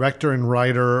 Again, director and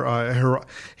writer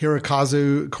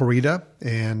Hirokazu Korida.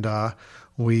 And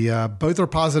we both are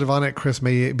positive on it. Chris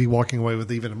may be walking away with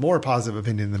even a more positive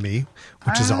opinion than me,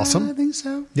 which is awesome. I think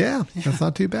so. Yeah, that's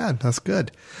not too bad. That's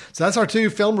good. So that's our 2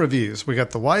 film reviews. We got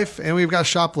The Wife and we've got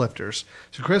Shoplifters.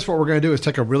 So Chris, what we're going to do is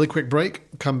take a really quick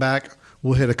break, come back,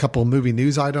 we'll hit a couple of movie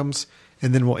news items,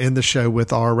 and then we'll end the show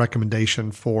with our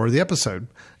recommendation for the episode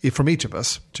from each of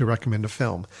us to recommend a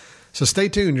film. So stay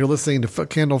tuned. You're listening to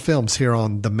Footcandle Films here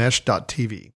on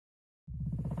themesh.tv.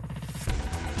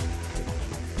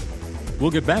 We'll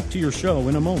get back to your show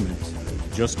in a moment.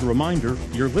 Just a reminder,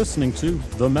 you're listening to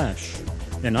The Mesh,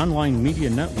 an online media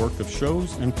network of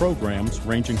shows and programs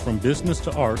ranging from business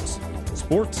to arts,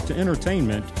 sports to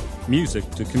entertainment, music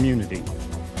to community.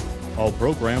 All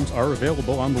programs are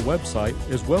available on the website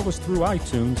as well as through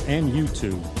iTunes and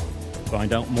YouTube.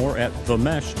 Find out more at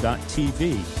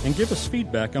themesh.tv and give us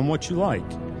feedback on what you like.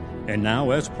 And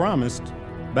now, as promised,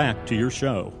 back to your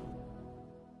show.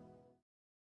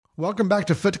 Welcome back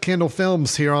to Footcandle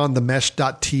Films here on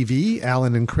themesh.tv.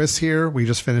 Alan and Chris here. We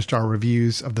just finished our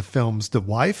reviews of the films The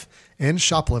Wife and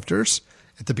Shoplifters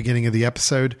at the beginning of the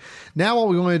episode. Now what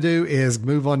we want to do is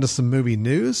move on to some movie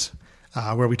news,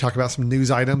 where we talk about some news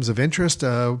items of interest,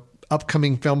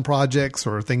 upcoming film projects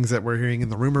or things that we're hearing in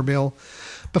the rumor mill.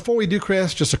 Before we do,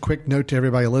 Chris, just a quick note to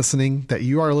everybody listening that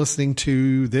you are listening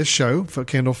to this show,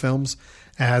 Footcandle Films,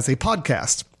 as a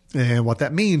podcast. And what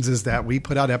that means is that we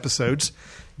put out episodes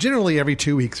generally every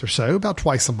 2 weeks or so, about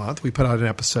twice a month. We put out an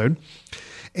episode.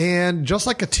 And just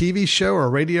like a TV show or a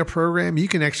radio program, you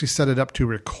can actually set it up to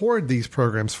record these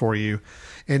programs for you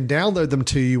and download them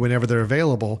to you whenever they're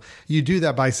available. You do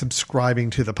that by subscribing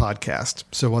to the podcast.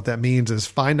 So what that means is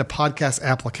find a podcast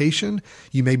application.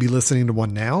 You may be listening to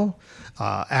one now.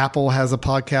 Apple has a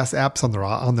podcast apps on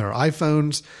their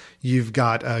iPhones. You've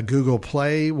got Google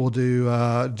Play will do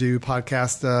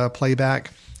podcast playback.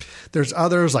 There's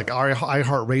others like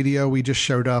iHeartRadio we just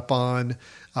showed up on.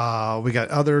 We got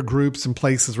other groups and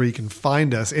places where you can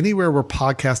find us. Anywhere where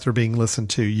podcasts are being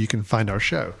listened to, you can find our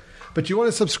show. But you want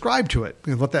to subscribe to it.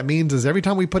 And what that means is every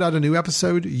time we put out a new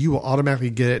episode, you will automatically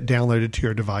get it downloaded to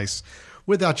your device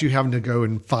without you having to go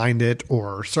and find it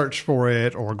or search for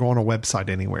it or go on a website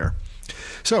anywhere.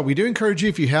 So we do encourage you,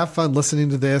 if you have fun listening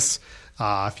to this,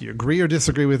 if you agree or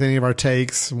disagree with any of our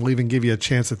takes, we'll even give you a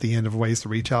chance at the end of ways to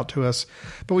reach out to us.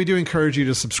 But we do encourage you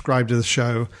to subscribe to the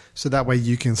show so that way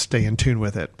you can stay in tune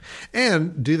with it.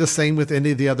 And do the same with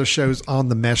any of the other shows on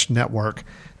the Mesh Network.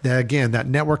 Again, that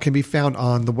network can be found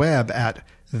on the web at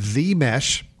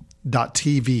themesh.tv.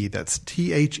 That's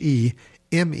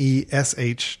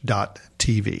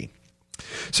THEMESH.TV.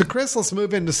 So, Chris, let's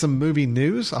move into some movie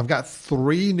news. I've got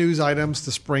 3 news items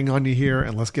to spring on you here,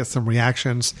 and let's get some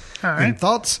reactions and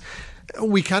thoughts.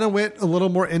 We kind of went a little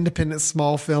more independent,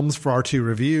 small films for our 2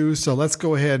 reviews. So let's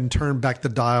go ahead and turn back the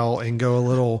dial and go a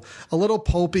little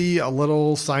pulpy, a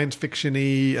little science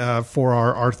fiction-y for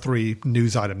our 3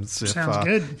 news items. Sounds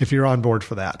good. If you're on board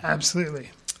for that. Absolutely.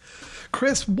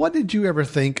 Chris, what did you ever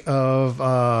think of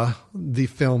the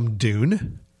film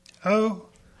Dune? Oh,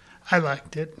 I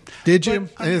liked it. Did you?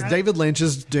 It's David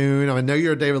Lynch's Dune. I know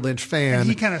you're a David Lynch fan. And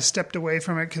he kind of stepped away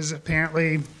from it because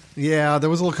apparently... Yeah, there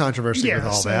was a little controversy with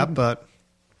all that, but...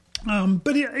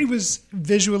 But it was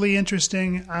visually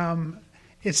interesting.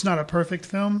 It's not a perfect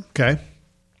film. Okay.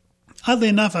 Oddly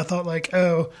enough, I thought like,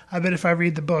 I bet if I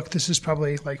read the book, this is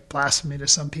probably like blasphemy to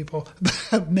some people,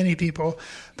 many people.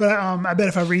 But I bet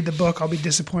if I read the book, I'll be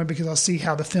disappointed because I'll see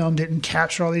how the film didn't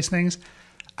capture all these things.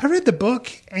 I read the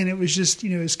book and it was just,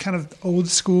 it's kind of old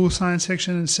school science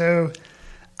fiction. And so,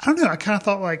 I don't know, I kind of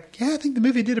thought like, I think the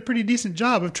movie did a pretty decent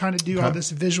job of trying to do all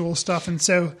this visual stuff. And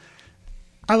so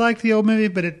I like the old movie,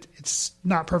 but it's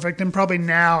not perfect. And probably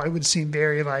now it would seem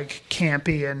very like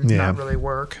campy and not really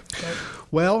work. But.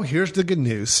 Well, here's the good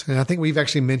news. And I think we've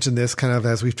actually mentioned this kind of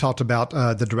as we've talked about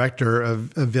the director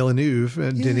of Villeneuve,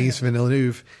 Denis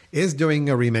Villeneuve, is doing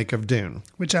a remake of Dune.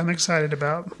 Which I'm excited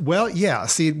about. Well, yeah.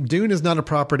 See, Dune is not a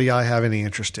property I have any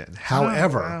interest in.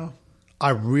 However,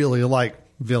 I really like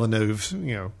Villeneuve's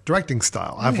directing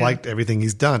style. I've liked everything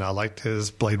he's done. I liked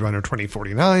his Blade Runner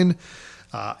 2049.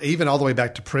 Even all the way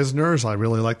back to Prisoners. I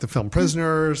really liked the film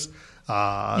Prisoners.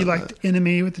 You liked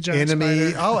Enemy with the giant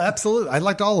spider? Oh, absolutely. I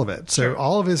liked all of it. So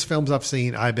all of his films I've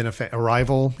seen, I've been a fan.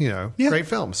 Arrival, great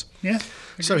films. Yeah.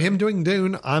 So him doing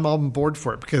Dune, I'm on board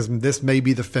for it because this may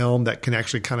be the film that can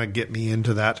actually kind of get me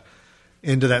into that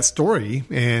story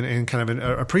and kind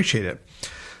of appreciate it.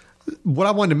 What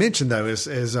I wanted to mention, though, is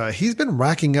he's been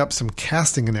racking up some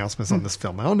casting announcements on this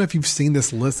film. I don't know if you've seen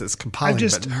this list that's compiling. I've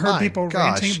just heard people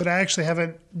ranting, but I actually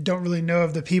don't really know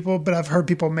of the people, but I've heard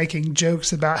people making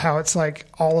jokes about how it's like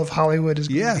all of Hollywood is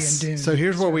going to be in Dune. So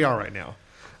here's where we are right now.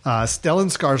 Stellan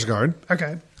Skarsgård.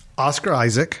 Okay. Oscar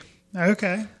Isaac.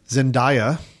 Okay.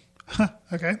 Zendaya.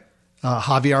 Okay.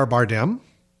 Javier Bardem.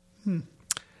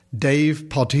 Dave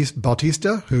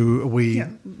Bautista, who he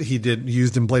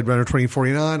used in Blade Runner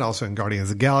 2049, also in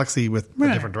Guardians of the Galaxy with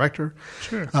a different director.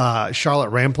 Sure.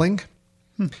 Charlotte Rampling,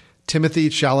 Timothée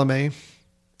Chalamet,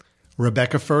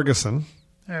 Rebecca Ferguson.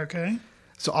 Okay.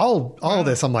 So all of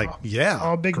this, I'm like,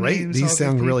 all big great. Names, these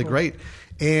sound really great.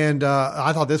 And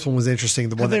I thought this one was interesting.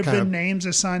 The one Have there been names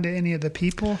assigned to any of the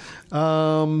people?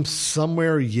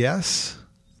 Somewhere, yes.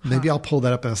 Maybe I'll pull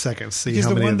that up in a second. See because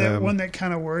how many of them. The one that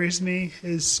kind of worries me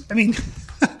is,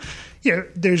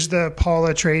 there's the Paul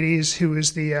Atreides, who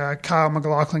is the Kyle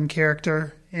MacLachlan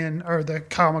character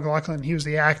Kyle MacLachlan. He was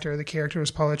the actor. The character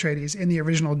was Paul Atreides in the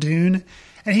original Dune,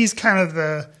 and he's kind of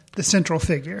the central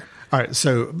figure. All right.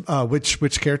 So,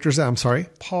 which character is that? I'm sorry.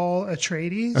 Paul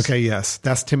Atreides. Okay. Yes,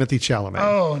 that's Timothée Chalamet.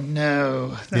 Oh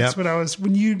no, that's what I was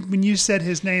when you said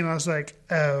his name. I was like,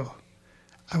 oh.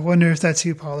 I wonder if that's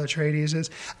who Paul Atreides is.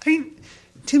 I mean,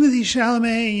 Timothée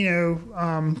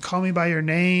Chalamet, Call Me By Your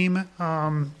Name.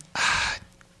 Not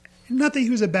that he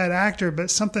was a bad actor, but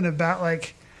something about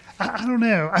like, I don't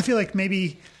know. I feel like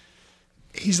maybe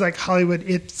he's like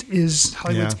Hollywood's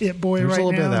it boy right now. A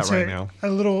little bit of that right now. A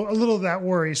little of that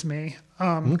worries me.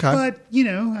 Okay. But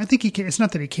I think he can. It's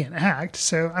not that he can't act.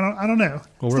 So I don't know.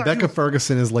 Well, Rebecca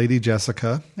Ferguson is Lady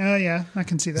Jessica. Oh yeah, I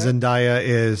can see that. Zendaya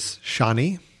is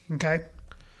Shani. Okay.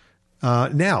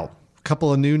 Now, a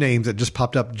couple of new names that just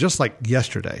popped up just like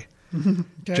yesterday.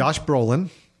 Okay. Josh Brolin,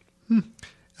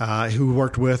 who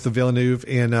worked with Villeneuve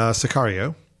in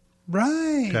Sicario.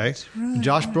 Right. Okay. Right.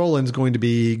 Josh Brolin's going to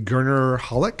be Gurner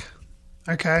Halleck.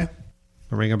 Okay.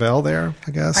 Ring a bell there,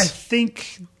 I guess. I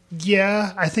think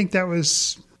that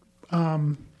was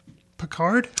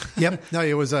Picard. Yep. No,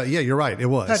 it was. You're right. It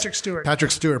was Patrick Stewart.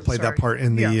 Patrick Stewart played that part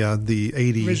in the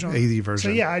 80 version. So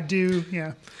I do.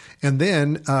 Yeah. And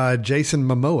then Jason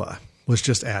Momoa was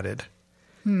just added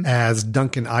as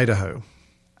Duncan Idaho.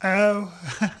 Oh,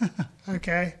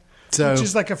 okay. So, which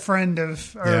is like a friend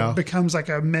of, or becomes like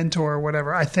a mentor or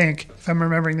whatever, I think, if I'm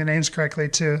remembering the names correctly,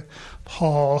 to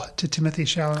Timothy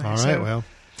Chalamet. All right, well,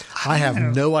 I have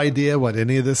no idea what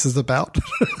any of this is about,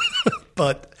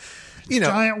 but,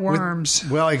 giant worms.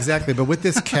 Well, exactly. But with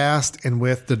this cast and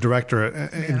with the director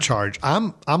in charge,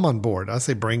 I'm on board. I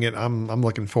say bring it. I'm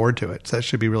looking forward to it. So that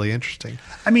should be really interesting.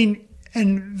 I mean,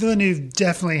 and Villeneuve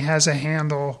definitely has a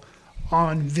handle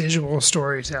on visual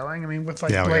storytelling. I mean, with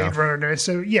like Blade Runner.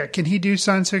 So can he do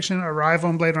science fiction? Arrival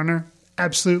on Blade Runner?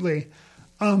 Absolutely.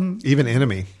 Even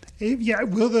Enemy. Yeah.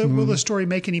 Will the story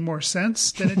make any more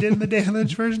sense than it did in the David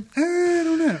Lynch version? I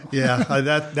don't know.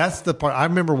 Yeah, that's the part. I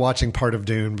remember watching part of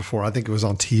Dune before. I think it was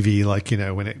on TV, like,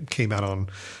 when it came out on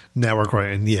network,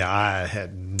 right? And I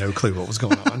had no clue what was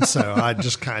going on. So I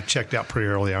just kind of checked out pretty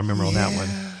early. I remember on that one.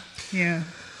 Yeah.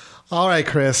 All right,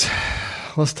 Chris,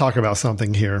 let's talk about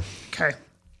something here. Okay.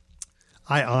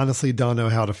 I honestly don't know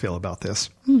how to feel about this.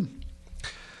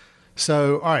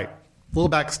 So, all right, little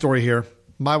backstory here.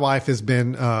 My wife has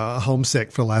been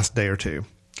homesick for the last day or two.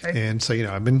 Okay. And so,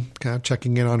 I've been kind of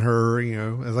checking in on her,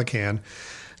 as I can.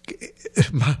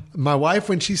 My wife,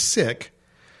 when she's sick,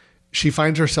 she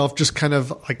finds herself just kind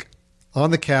of like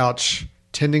on the couch,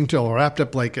 tending to a wrapped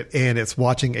up blanket, and it's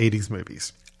watching 80s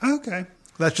movies. Okay.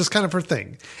 That's just kind of her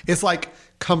thing. It's like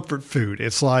comfort food.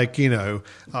 It's like, a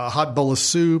hot bowl of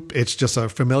soup. It's just a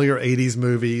familiar 80s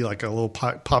movie, like a little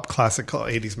pop classic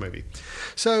 80s movie.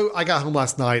 So I got home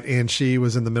last night and she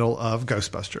was in the middle of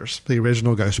Ghostbusters, the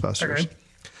original Ghostbusters,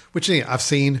 which I've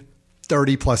seen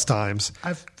 30 plus times.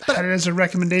 I've had it as a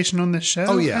recommendation on this show.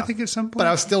 Oh, yeah. I think at some point. But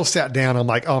I was still sat down. I'm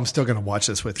like, I'm still going to watch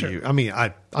this with you. I mean,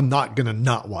 I'm not going to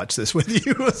not watch this with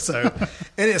you. So,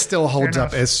 and it still holds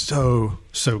up as so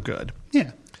good.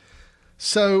 Yeah.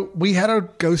 So we had a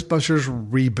Ghostbusters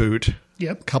reboot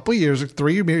a couple years,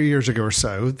 3 years ago or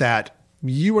so, that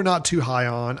you were not too high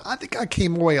on. I think I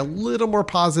came away a little more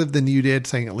positive than you did,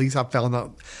 saying at least I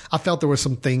felt there were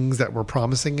some things that were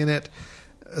promising in it.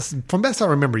 From best I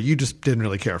remember, you just didn't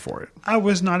really care for it. I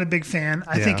was not a big fan.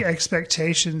 I think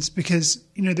expectations, because,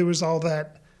 there was all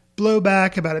that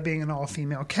blowback about it being an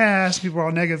all-female cast. People were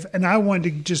all negative. And I wanted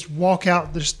to just walk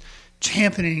out just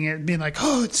championing it and being like,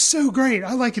 oh, it's so great.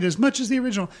 I like it as much as the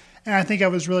original. And I think I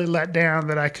was really let down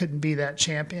that I couldn't be that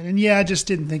champion. And I just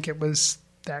didn't think it was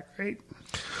that great.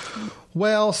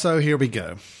 Well, so here we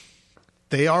go.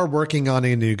 They are working on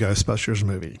a new Ghostbusters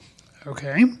movie.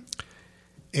 Okay.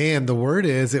 And the word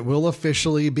is it will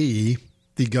officially be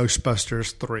the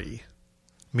Ghostbusters 3,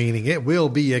 meaning it will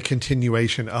be a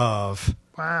continuation of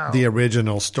the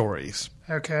original stories.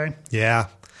 Okay. Yeah.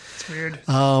 It's weird.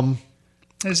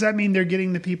 Does that mean they're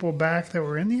getting the people back that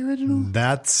were in the original?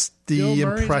 That's the Bill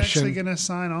Murray's impression. Actually going to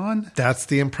sign on? That's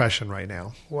the impression right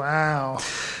now. Wow.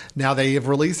 Now, they have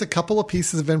released a couple of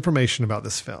pieces of information about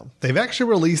this film. They've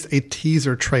actually released a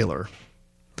teaser trailer.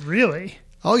 Really?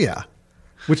 Oh, yeah.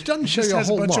 Which doesn't show you a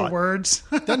whole lot. Just has a bunch of words.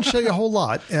 Doesn't show you a whole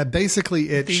lot.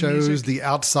 Basically, it shows the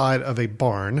outside of a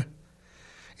barn.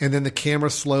 And then the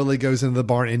camera slowly goes into the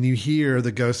barn and you hear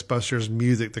the Ghostbusters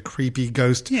music, the creepy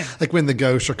ghost, like when the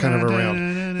ghosts are kind of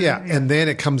around. Yeah. And then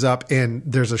it comes up and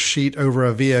there's a sheet over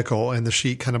a vehicle and the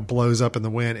sheet kind of blows up in the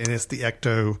wind and it's the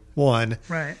Ecto-1.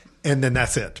 Right. And then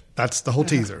that's it. That's the whole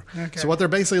teaser. Okay. So what they're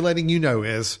basically letting you know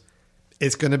is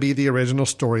it's going to be the original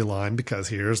storyline because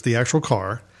here's the actual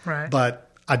car. Right.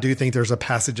 But I do think there's a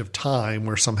passage of time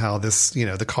where somehow this,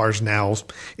 the car's now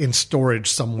in storage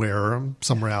somewhere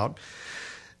out.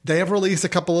 They have released a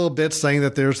couple little bits saying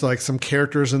that there's like some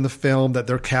characters in the film that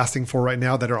they're casting for right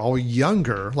now that are all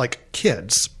younger, like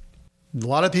kids. A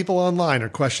lot of people online are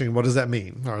questioning, what does that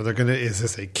mean? Is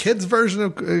this a kid's version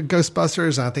of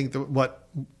Ghostbusters? And I think that what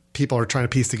people are trying to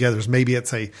piece together is maybe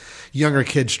it's a younger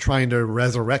kids trying to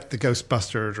resurrect the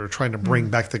Ghostbusters or trying to bring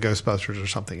back the Ghostbusters or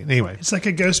something. Anyway. It's like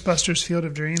a Ghostbusters Field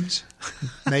of Dreams.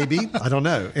 Maybe. I don't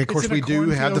know. And of course, we do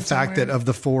have the fact that of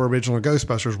the 4 original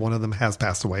Ghostbusters, one of them has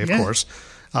passed away, of course.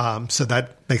 So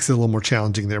that makes it a little more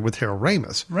challenging there with Harold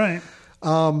Ramis. Right.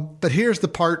 But here's the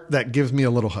part that gives me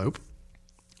a little hope.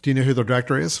 Do you know who the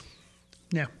director is?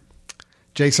 No.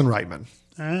 Jason Reitman.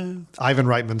 Ivan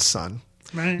Reitman's son.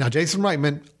 Right. Now, Jason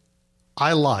Reitman,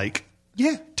 I like.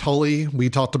 Yeah. Tully, we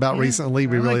talked about recently.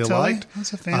 We really liked. I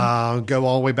was a fan. Go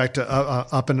all the way back to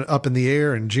Up in the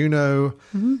Air and Juno.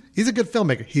 Mm-hmm. He's a good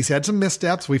filmmaker. He's had some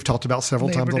missteps. We've talked about several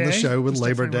times on the show with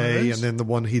Labor Day. And then the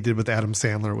one he did with Adam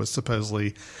Sandler was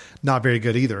supposedly not very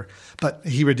good either. But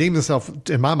he redeemed himself,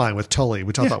 in my mind, with Tully,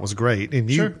 which I thought was great.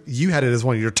 And you had it as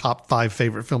one of your top 5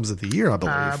 favorite films of the year, I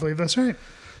believe. I believe that's right.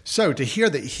 So to hear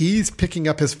that he's picking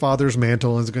up his father's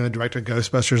mantle and is going to direct a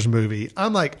Ghostbusters movie,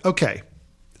 I'm like, okay,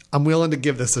 I'm willing to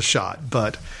give this a shot,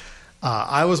 but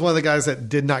I was one of the guys that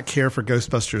did not care for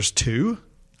Ghostbusters 2.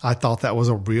 I thought that was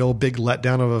a real big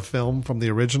letdown of a film from the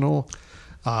original.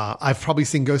 I've probably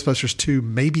seen Ghostbusters 2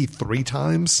 maybe 3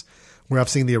 times, where I've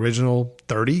seen the original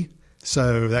 30.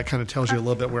 So that kind of tells you a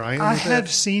little bit where I am. I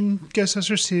have seen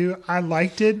Ghostbusters 2. I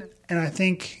liked it, and I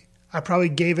think I probably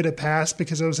gave it a pass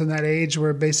because I was in that age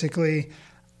where basically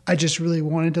I just really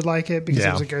wanted to like it because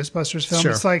it was a Ghostbusters film.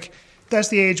 Sure. It's like that's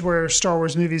the age where Star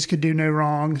Wars movies could do no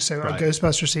wrong, so a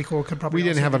Ghostbusters sequel could probably. We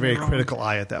didn't also have a do very no wrong. critical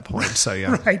eye at that point, so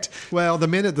yeah. Right. Well, the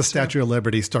minute the Statue of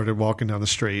Liberty started walking down the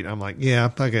street, I'm like, yeah,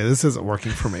 okay, this isn't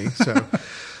working for me. So,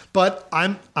 but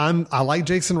I like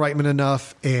Jason Reitman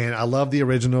enough, and I love the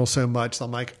original so much. So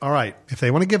I'm like, all right, if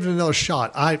they want to give it another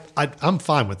shot, I'm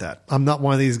fine with that. I'm not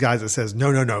one of these guys that says,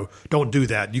 no, don't do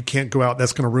that. You can't go out.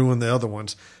 That's going to ruin the other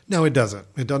ones. No, it doesn't.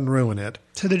 It doesn't ruin it.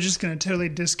 So they're just going to totally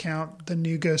discount the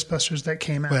new Ghostbusters that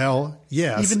came out. Well,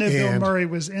 yes. Even though Bill Murray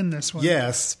was in this one.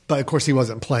 Yes, but of course he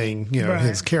wasn't playing,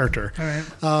 his character. Right.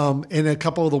 And a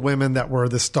couple of the women that were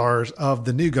the stars of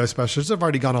the new Ghostbusters have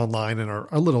already gone online and are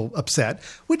a little upset,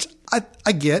 which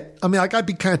I get. I mean, like, I'd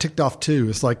be kind of ticked off too.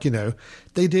 It's like,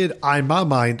 they did, in my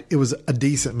mind, it was a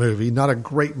decent movie, not a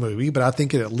great movie, but I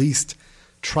think it at least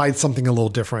tried something a little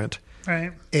different.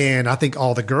 Right. And I think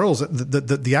all the girls,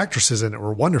 the actresses in it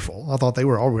were wonderful. I thought they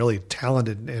were all really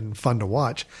talented and fun to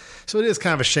watch. So it is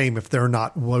kind of a shame if they're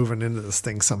not woven into this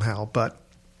thing somehow. But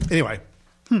anyway,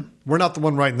 we're not the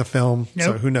one writing the film,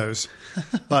 so who knows?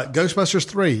 But Ghostbusters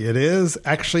 3, it is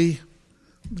actually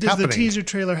happening. The teaser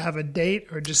trailer have a date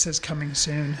or it just says coming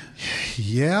soon?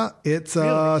 Yeah, it's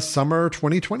summer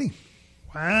 2020.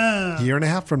 Wow. A year and a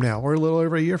half from now, or a little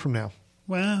over a year from now.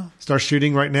 Wow. Start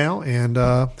shooting right now, and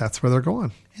that's where they're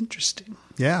going. Interesting.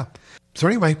 Yeah. So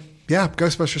anyway,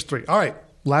 Ghostbusters 3. All right,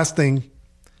 last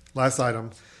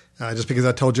item. Just because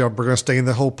I told you we're going to stay in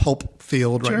the whole pulp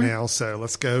field right now, so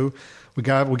let's go. We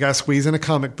got to squeeze in a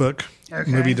comic book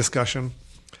movie discussion.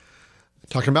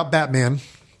 Talking about Batman.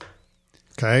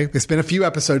 Okay, it's been a few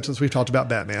episodes since we've talked about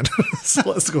Batman, so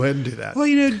let's go ahead and do that. Well,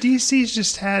 DC's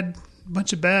just had a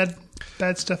bunch of bad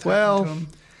stuff happen to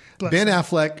them. Ben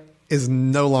Affleck is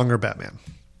no longer Batman.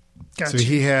 Gotcha. So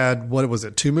he had, what was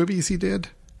it, 2 movies he did?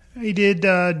 He did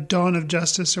Dawn of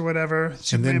Justice or whatever.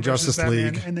 Superman and then Justice Batman,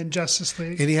 League. And then Justice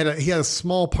League. And he had a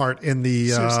small part in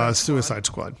the Suicide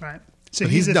Squad. Right. So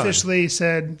he's officially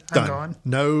said, I'm gone.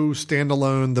 No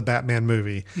standalone The Batman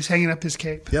movie. He's hanging up his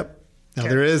cape. Yep. Now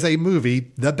there is a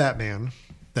movie, The Batman,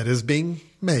 that is being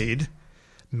made.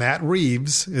 Matt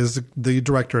Reeves is the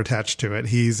director attached to it.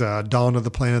 He's Dawn of the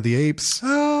Planet of the Apes.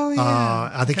 Oh,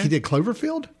 yeah. I think he did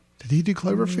Cloverfield. Did he do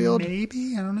Cloverfield?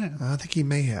 Maybe. I don't know. I think he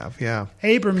may have, yeah.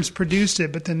 Abrams produced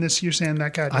it, but then you're saying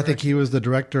that guy directed. I think he was the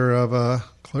director of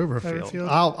Cloverfield.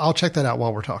 I'll check that out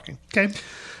while we're talking. Okay.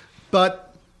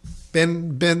 But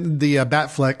Ben the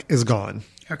Batfleck is gone.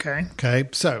 Okay. Okay.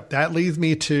 So that leads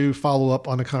me to follow up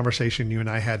on a conversation you and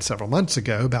I had several months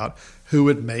ago about who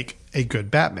would make a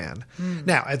good Batman.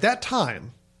 Now, at that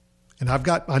time, and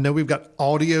I know we've got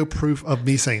audio proof of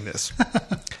me saying this.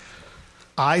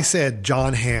 I said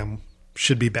John Hamm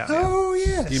should be Batman. Oh,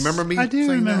 yes. Do you remember me? I do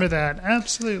remember that?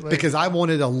 Absolutely. Because I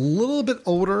wanted a little bit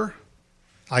older.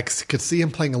 I could see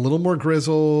him playing a little more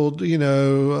grizzled,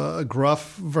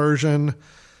 gruff version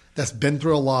that's been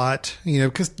through a lot,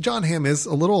 because John Hamm is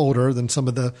a little older than some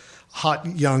of the hot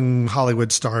young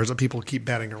Hollywood stars that people keep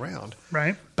batting around.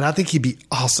 Right. But I think he'd be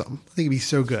awesome. I think he'd be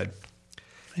so good.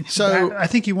 So I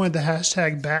think you wanted the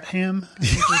hashtag BatHam.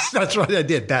 That's right. I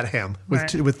did. BatHam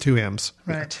with two M's.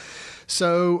 Right.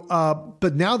 So,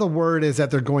 but now the word is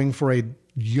that they're going for a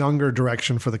younger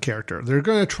direction for the character. They're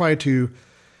going to try to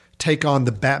take on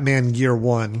the Batman Year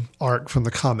One arc from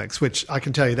the comics, which I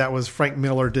can tell you that was Frank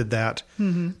Miller did that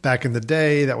back in the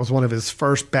day. That was one of his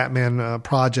first Batman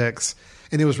projects.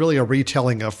 And it was really a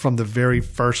retelling of from the very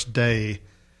first day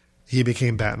he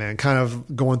became Batman, kind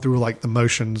of going through like the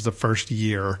motions the first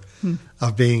year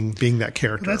of being that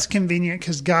character. Well, that's convenient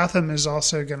because Gotham is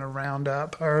also going to wind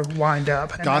up.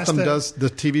 Gotham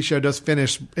the TV show does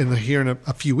finish here in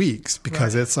a few weeks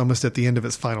because it's almost at the end of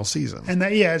its final season.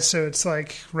 And so it's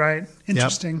like, right.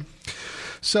 Interesting. Yep.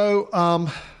 So,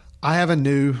 I have a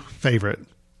new favorite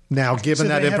now, given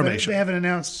that information. They haven't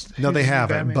announced. No, they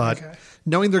haven't. Batman. But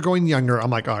knowing they're going younger, I'm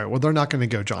like, all right, well, they're not going to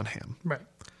go John Hamm. Right.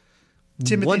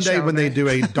 One day when they do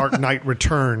a Dark Knight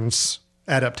Returns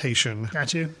adaptation,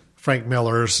 got you. Frank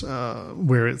Miller's,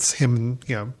 where it's him,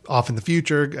 off in the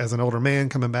future as an older man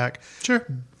coming back. Sure,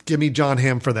 give me John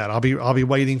Hamm for that. I'll be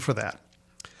waiting for that.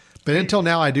 But until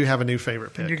now, I do have a new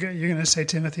favorite pick. You're going to say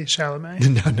Timothy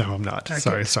Chalamet? No, I'm not.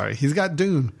 Okay. Sorry. He's got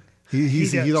Dune.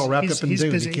 He's all wrapped up in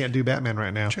Dune. Busy. He can't do Batman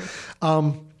right now. True.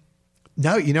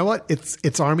 No, you know what?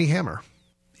 It's Armie Hammer.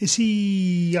 Is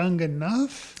he young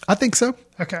enough? I think so.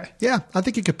 Okay. Yeah, I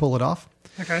think he could pull it off.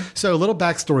 Okay. So a little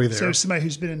backstory there. So somebody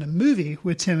who's been in a movie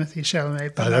with Timothy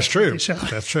Chalamet. But that's true. Chalamet.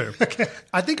 That's true. Okay.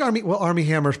 I think Armie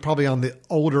Hammer's probably on the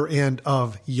older end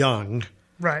of young.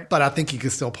 Right. But I think he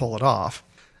could still pull it off.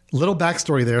 Little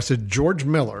backstory there. So George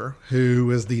Miller, who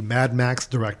is the Mad Max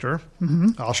director,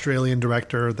 Australian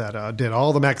director that did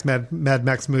all the Mad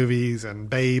Max movies and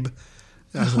Babe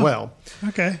as well.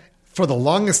 Okay. For the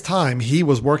longest time, he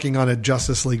was working on a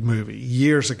Justice League movie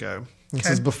years ago. This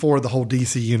is before the whole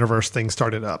DC Universe thing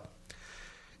started up.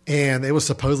 And it was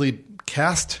supposedly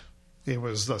cast.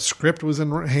 The script was in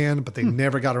hand, but they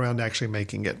never got around to actually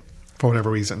making it for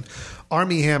whatever reason.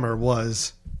 Armie Hammer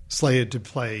was slated to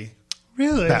play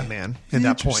Batman at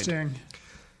that point.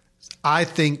 I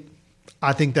think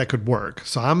that could work.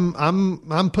 So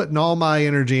I'm putting all my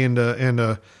energy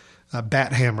into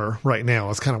Bat Hammer right now.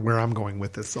 Is kind of where I'm going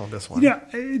with this on this one. Yeah,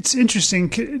 it's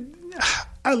interesting.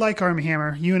 I like Armie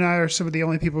Hammer. You and I are some of the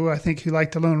only people who I think who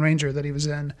like the Lone Ranger that he was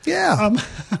in. Yeah,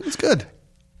 it's good.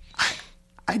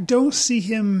 I don't see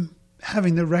him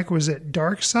having the requisite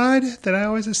dark side that I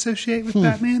always associate with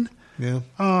Batman. Yeah.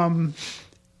 And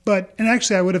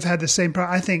actually I would have had the same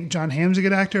problem. I think John Hamm's a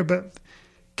good actor, but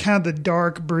kind of the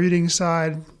dark, brooding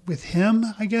side with him,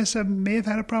 I guess I may have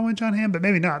had a problem with John Hamm, but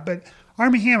maybe not. But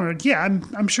Armie Hammer, yeah,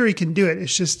 I'm sure he can do it.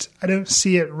 It's just I don't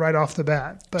see it right off the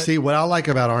bat. But see, what I like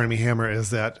about Armie Hammer is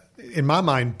that, in my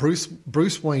mind, Bruce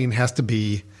Wayne has to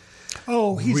be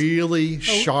really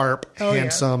sharp,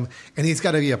 handsome, and he's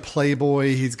got to be a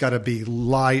playboy. He's got to be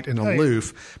light and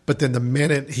aloof. But then the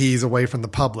minute he's away from the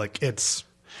public, it's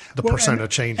the persona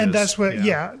changes. And that's what,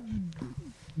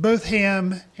 both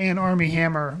Hamm and Armie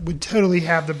Hammer would totally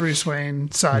have the Bruce Wayne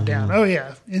side down. Oh,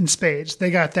 yeah, in spades. They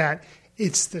got that.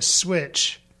 It's the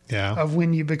switch of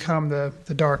when you become the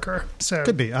darker. So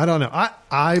could be. I don't know.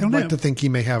 I'd like to think he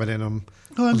may have it in him.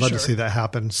 Oh, I'd love to see that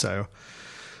happen. So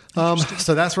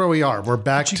that's where we are. We're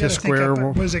back to square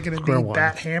one. Was it going to be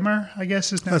Bat Hammer? I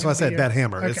guess is now. That's why I said Bat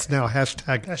Hammer. Okay. It's now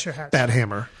hashtag That's your hashtag. Bat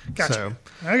Hammer. Gotcha. So,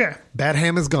 okay. Bat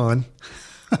Ham is gone.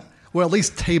 Well, at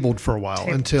least tabled for a while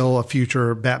until a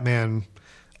future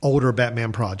older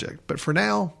Batman project. But for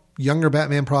now, younger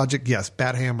Batman project, yes,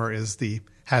 Bat Hammer is the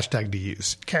hashtag to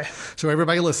use. Okay. So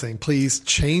everybody listening, please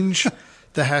change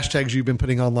the hashtags you've been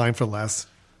putting online for the last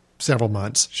several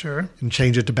months. Sure. And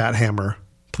change it to Bat Hammer,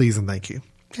 please and thank you.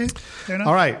 Okay. Fair enough.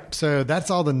 All right. So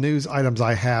that's all the news items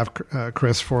I have,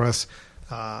 Chris, for us.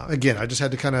 Again, I just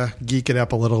had to kind of geek it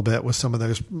up a little bit with some of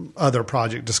those other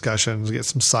project discussions, get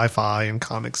some sci-fi and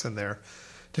comics in there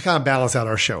to kind of balance out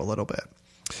our show a little bit.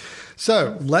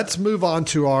 So let's move on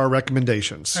to our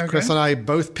recommendations. Okay. Chris and I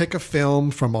both pick a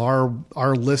film from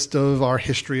our list of our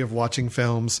history of watching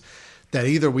films that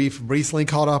either we've recently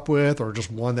caught up with or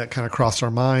just one that kind of crossed our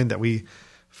mind that we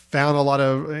found a lot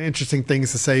of interesting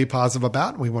things to say positive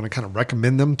about. We want to kind of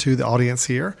recommend them to the audience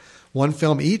here. One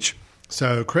film each.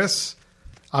 So Chris,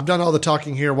 I've done all the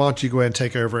talking here. Why don't you go ahead and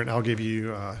take over and I'll give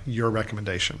you your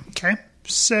recommendation. Okay.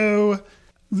 So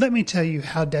let me tell you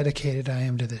how dedicated I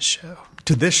am to this show.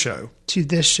 To this show? To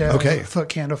this show. Okay.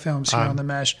 Footcandle Films here on the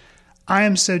Mesh. I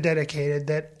am so dedicated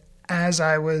that as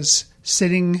I was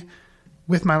sitting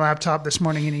with my laptop this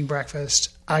morning eating breakfast,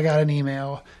 I got an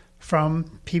email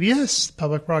from PBS,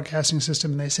 Public Broadcasting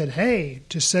System, and they said, hey,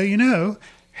 just so you know,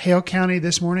 Hale County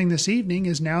this evening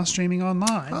is now streaming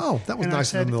online. Oh, that was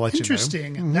nice of them to let you know.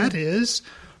 Interesting. Mm-hmm. That is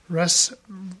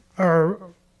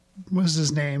what's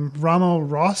his name? Rommel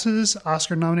Ross's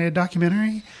Oscar-nominated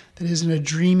documentary that is a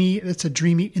dreamy,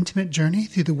 intimate journey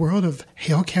through the world of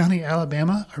Hale County,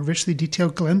 Alabama, a richly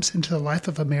detailed glimpse into the life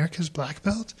of America's Black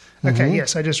Belt. Okay,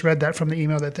 yes, I just read that from the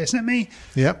email that they sent me.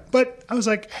 Yep. But I was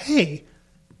like, hey,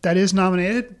 that is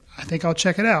nominated. I think I'll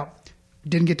check it out.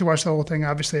 Didn't get to watch the whole thing,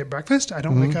 obviously, at breakfast. I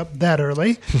don't wake up that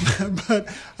early.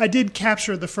 But I did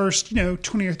capture the first,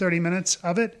 20 or 30 minutes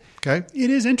of it. Okay.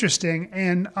 It is interesting.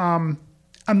 And I'm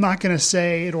not going to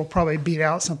say it'll probably beat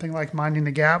out something like Minding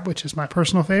the Gap, which is my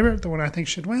personal favorite, the one I think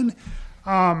should win.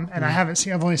 And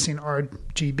I've only seen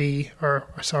RBG.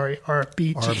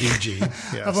 RBG,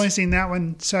 yes. I've only seen that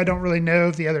one, so I don't really know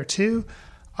of the other two.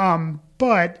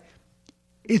 But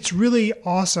it's really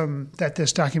awesome that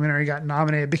this documentary got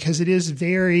nominated because it is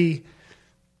very...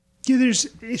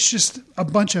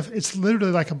 it's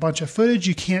literally like a bunch of footage.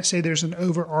 You can't say there's an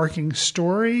overarching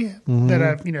story that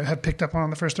I've, have picked up on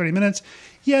the first 30 minutes.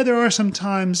 Yeah, there are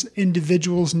sometimes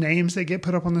individuals' names that get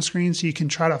put up on the screen so you can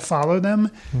try to follow them,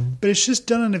 but it's just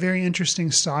done in a very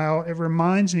interesting style. It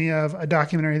reminds me of a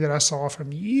documentary that I saw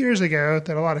from years ago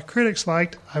that a lot of critics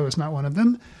liked. I was not one of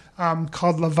them.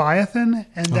 called Leviathan,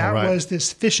 and that was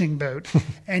this fishing boat.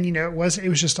 And it was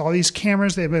just all these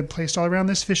cameras. They've been placed all around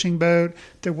this fishing boat.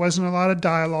 There wasn't a lot of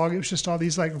dialogue. It was just all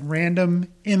these like random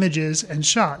images and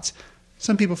shots.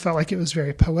 Some people felt like it was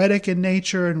very poetic in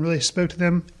nature and really spoke to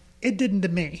them. It didn't to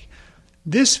me.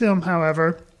 This film,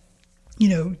 however,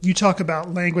 you talk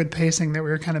about languid pacing that we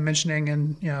were kind of mentioning,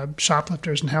 and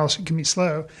Shoplifters and how it can be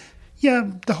slow.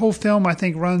 Yeah, the whole film I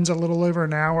think runs a little over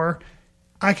an hour.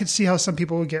 I could see how some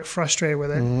people would get frustrated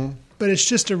with it, but it's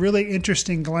just a really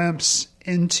interesting glimpse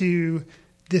into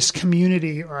this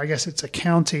community, or I guess it's a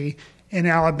county in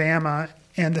Alabama,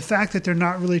 and the fact that they're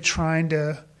not really trying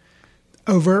to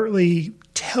overtly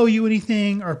tell you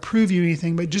anything or prove you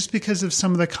anything, but just because of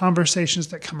some of the conversations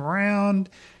that come around,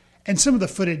 and some of the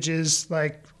footage is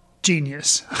like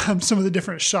genius. Some of the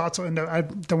different shots, I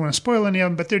don't want to spoil any of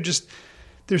them, but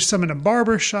there's some in a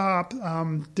barber shop.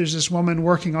 There's this woman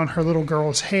working on her little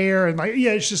girl's hair, and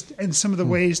it's just, and some of the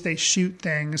ways they shoot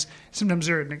things. Sometimes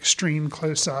they're an extreme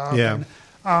close up. Yeah.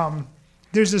 And,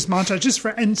 there's this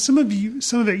montage and some of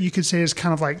it you could say is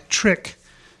kind of like trick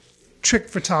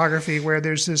photography, where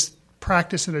there's this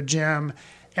practice in a gym,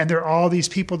 and there are all these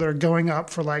people that are going up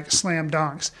for like slam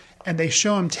dunks, and they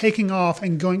show them taking off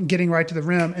and getting right to the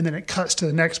rim, and then it cuts to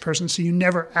the next person, so you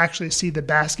never actually see the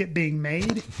basket being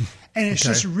made. And it's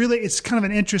just really, it's kind of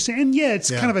an interesting, and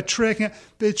kind of a trick,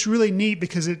 but it's really neat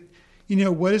because it,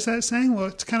 what is that saying? Well,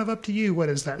 it's kind of up to you. What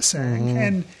is that saying?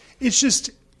 And it's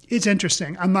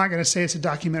interesting. I'm not going to say it's a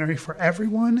documentary for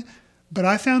everyone, but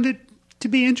I found it to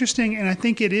be interesting. And I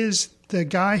think it is the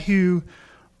guy who,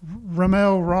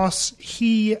 Ramel Ross,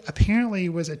 he apparently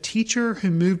was a teacher who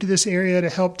moved to this area to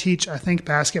help teach, I think,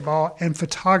 basketball and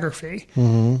photography.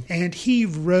 And he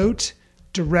wrote,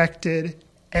 directed,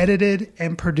 edited,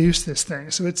 and produced this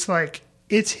thing. So it's like,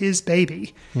 it's his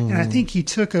baby. And I think he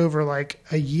took over like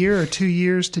a year or 2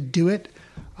 years to do it.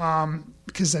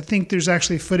 Because I think there's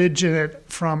actually footage in it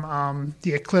from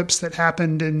the eclipse that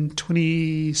happened in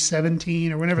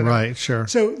 2017 or whenever. Right, sure.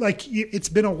 So it's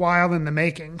been a while in the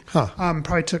making.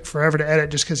 Probably took forever to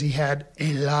edit just because he had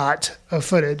a lot of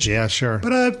footage. Yeah, sure.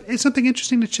 But it's something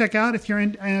interesting to check out if you're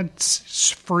in. And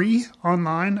it's free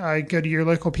online. Go to your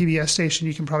local PBS station.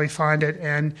 You can probably find it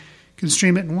and can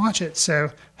stream it and watch it. So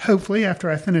hopefully after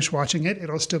I finish watching it,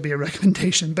 it'll still be a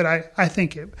recommendation. But I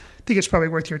think it's probably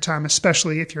worth your time,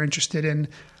 especially if you're interested in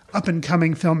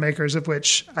up-and-coming filmmakers, of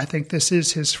which I think this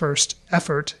is his first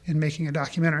effort in making a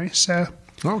documentary. So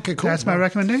okay, cool. That's my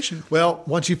recommendation. Well,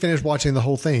 once you finish watching the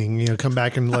whole thing, come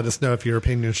back and let us know if your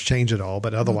opinions change at all.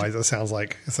 But otherwise, it sounds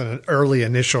like it's an early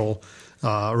initial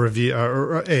review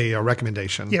or a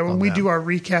recommendation. Yeah, when we do our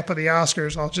recap of the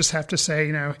Oscars, I'll just have to say,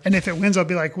 and if it wins, I'll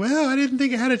be like, well, I didn't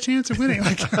think it had a chance of winning.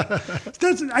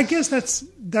 I guess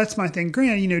that's my thing.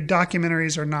 Granted,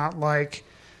 documentaries are not like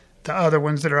the other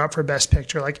ones that are up for Best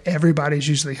Picture. Like everybody's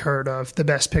usually heard of the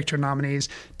Best Picture nominees.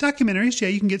 Documentaries,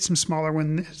 you can get some smaller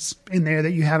ones in there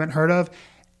that you haven't heard of.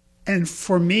 And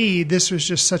for me, this was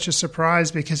just such a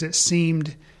surprise because it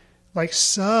seemed like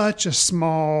such a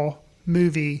small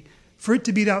movie for it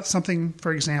to beat out something,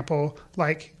 for example,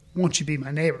 like Won't You Be My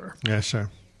Neighbor? Yeah,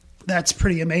 sure. That's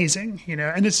pretty amazing,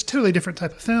 and it's a totally different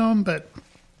type of film, but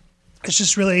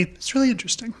it's really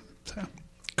interesting. So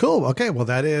cool. Okay. Well,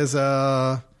 that is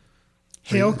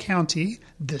Hale County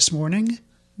this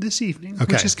evening,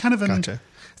 which is kind of an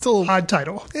it's a little odd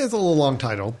title. It's a little long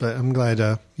title, but I'm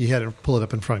glad you had to pull it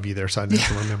up in front of you there, so I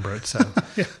didn't remember it. So,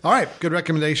 All right, good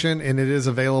recommendation, and it is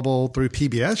available through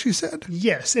PBS. You said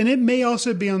yes, and it may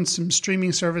also be on some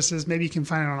streaming services. Maybe you can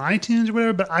find it on iTunes or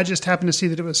whatever. But I just happened to see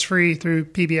that it was free through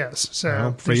PBS.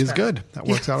 So free is good. That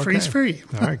works out okay. Free is free.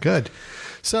 All right, good.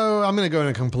 So I'm going to go in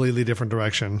a completely different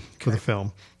direction for the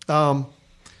film. The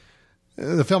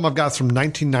film I've got is from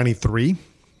 1993.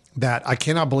 That I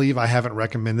cannot believe I haven't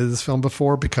recommended this film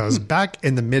before because back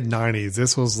in the mid-90s,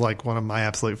 this was like one of my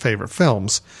absolute favorite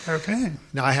films. Okay.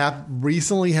 Now, I have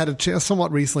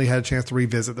somewhat recently had a chance to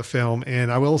revisit the film,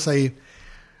 and I will say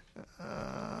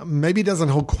maybe it doesn't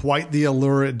hold quite the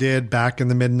allure it did back in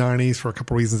the mid-90s for a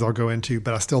couple of reasons I'll go into,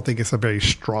 but I still think it's a very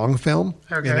strong film.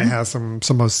 Okay. And it has some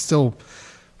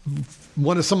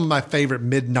one of some of my favorite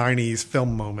mid-90s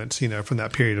film moments, from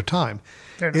that period of time.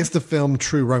 It's the film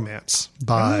True Romance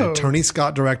by Tony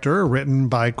Scott director, written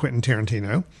by Quentin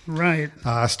Tarantino. Right.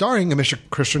 Starring a Mr.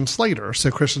 Christian Slater.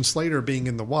 So Christian Slater being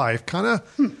in The Wife kind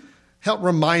of helped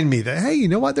remind me that, hey, you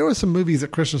know what? There were some movies that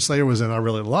Christian Slater was in I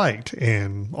really liked.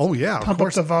 And, Pump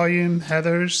Up the Volume,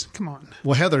 Heathers. Come on.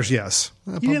 Well, Heathers, yes.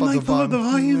 You didn't like Pump Up the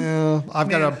Volume? Yeah.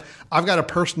 I've got a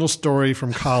personal story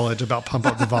from college about Pump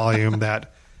Up the Volume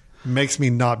that makes me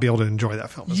not be able to enjoy that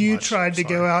film as You much. tried to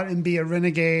go out and be a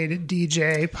renegade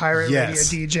DJ, pirate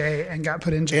Yes. radio DJ, and got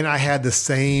put in jail. And I had the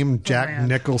same Jack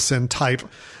Nicholson type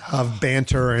of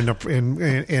banter and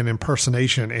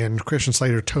impersonation, and Christian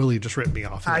Slater totally just ripped me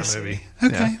off in that movie.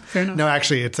 Okay, fair enough. No,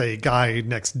 actually, it's a guy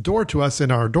next door to us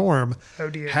in our dorm. Oh,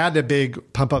 dear. Had a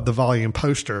big pump up the volume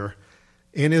poster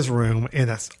in his room, and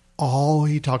that's all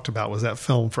he talked about was that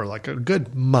film for like a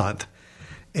good month.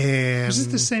 And Was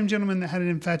this the same gentleman that had an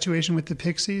infatuation with the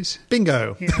Pixies?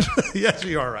 bingo. Yeah. Yes,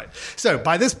 you are right. So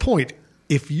by this point,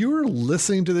 if you're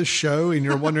listening to this show and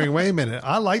you're wondering, wait a minute,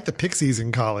 I liked the Pixies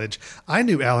in college. I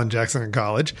knew Alan Jackson in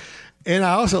college. And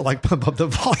I also like Pump Up the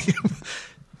Volume.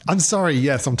 I'm sorry.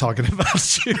 Yes, I'm talking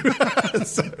about you.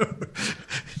 So,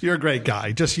 you're a great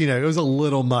guy. Just, it was a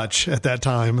little much at that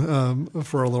time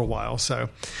for a little while. So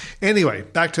anyway,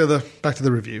 back to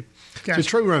the review. Gotcha. So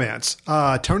True Romance.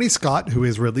 Tony Scott, who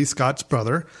is Ridley Scott's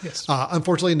brother, Yes.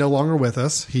 Unfortunately no longer with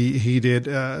us. He did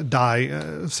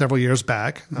die several years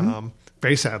back,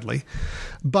 very sadly.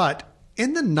 But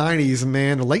in the 90s,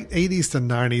 man, late 80s to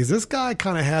 90s, this guy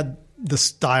kind of had the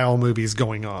style movies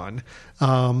going on.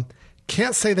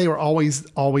 Can't say they were always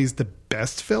the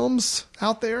best films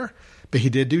out there, but he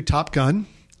did do Top Gun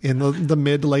in the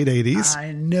mid to late 80s.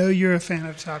 I know you're a fan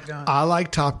of Top Gun. I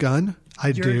like Top Gun.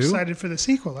 You're You're excited for the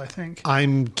sequel, I think.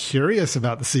 I'm curious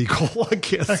about the sequel, I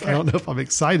guess. Okay. I don't know if I'm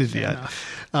excited yet.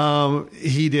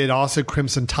 He did also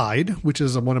Crimson Tide, which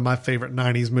is one of my favorite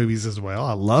 90s movies as well.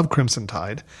 I love Crimson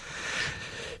Tide.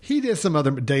 He did some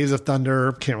other Days of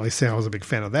Thunder. Can't really say I was a big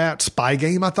fan of that. Spy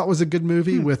Game I thought was a good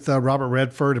movie with Robert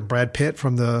Redford and Brad Pitt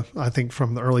from the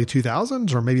early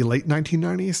 2000s or maybe late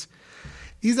 1990s.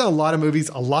 He's done a lot of movies,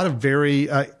 a lot of very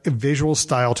visual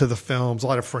style to the films, a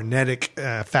lot of frenetic,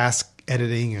 fast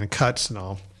editing and cuts and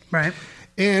all. Right.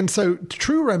 And so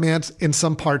True Romance in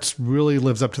some parts really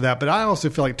lives up to that. But I also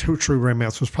feel like True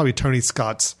Romance was probably Tony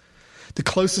Scott's, the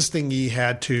closest thing he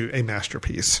had to a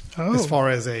masterpiece. As far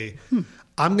as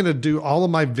I'm going to do all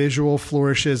of my visual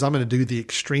flourishes. I'm going to do the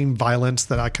extreme violence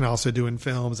that I can also do in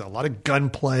films. A lot of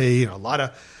gunplay, a lot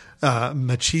of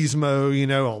machismo,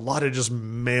 a lot of just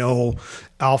male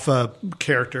alpha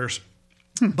characters.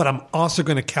 But I'm also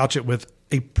going to couch it with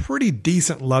a pretty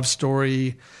decent love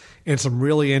story and some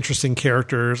really interesting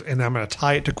characters. And I'm going to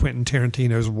tie it to Quentin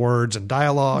Tarantino's words and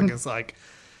dialogue. It's like,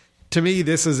 to me,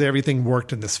 this is everything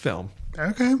worked in this film.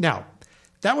 Okay. Now,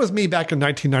 that was me back in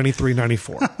 1993,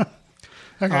 94.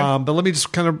 Okay. But let me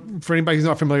just kind of, for anybody who's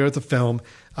not familiar with the film,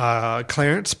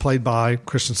 Clarence, played by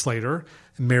Christian Slater,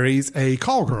 marries a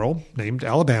call girl named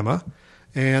Alabama,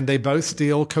 and they both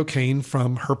steal cocaine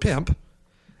from her pimp,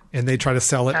 and they try to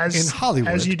sell it in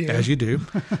Hollywood. As you do.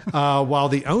 While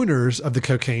the owners of the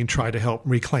cocaine try to help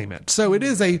reclaim it. So it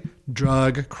is a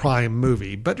drug crime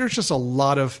movie, but there's just a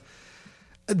lot of...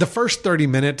 The first 30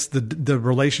 minutes, the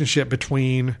relationship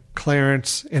between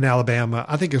Clarence and Alabama,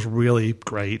 I think is really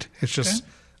great. It's just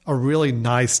a really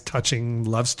nice, touching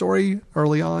love story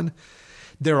early on.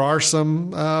 There are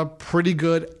some pretty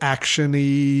good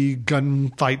action-y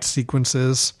gunfight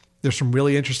sequences. There's some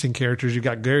really interesting characters. You've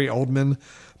got Gary Oldman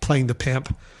playing the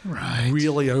pimp. Right.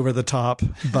 Really over the top,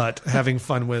 but having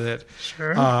fun with it.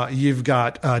 Sure. You've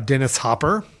got Dennis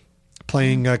Hopper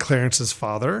playing Clarence's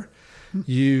father.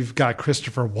 You've got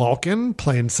Christopher Walken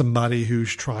playing somebody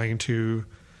who's trying to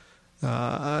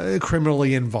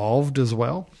criminally involved as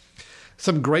well.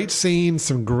 Some great scenes,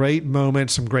 some great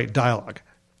moments, some great dialogue.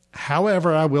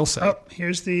 However, I will say...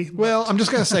 here's the... Well, I'm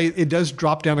just going to say it does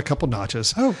drop down a couple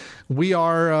notches. We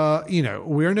are,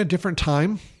 we're in a different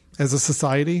time as a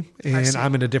society, and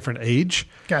I'm in a different age.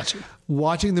 Gotcha.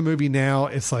 Watching the movie now,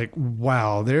 it's like,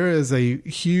 wow, there is a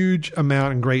huge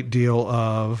amount and great deal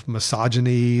of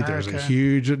misogyny. There's a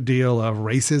huge deal of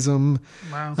racism.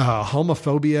 Wow.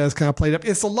 Homophobia is kind of played up.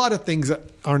 It's a lot of things that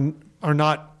are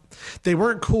not... They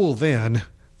weren't cool then.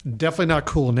 Definitely not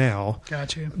cool now.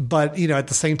 Gotcha. But, at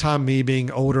the same time, me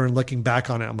being older and looking back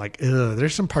on it, I'm like, ugh,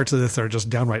 there's some parts of this that are just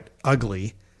downright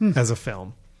ugly as a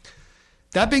film.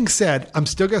 That being said, I'm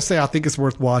still going to say I think it's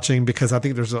worth watching because I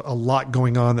think there's a lot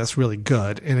going on that's really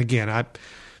good. And again,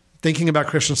 thinking about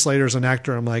Christian Slater as an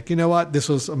actor, I'm like, you know what? This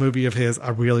was a movie of his I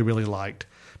really, really liked.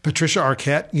 Patricia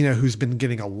Arquette, who's been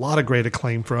getting a lot of great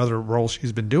acclaim for other roles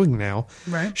she's been doing now.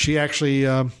 Right. She actually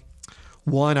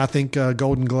won, I think, a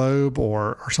Golden Globe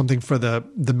or something for the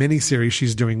miniseries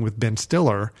she's doing with Ben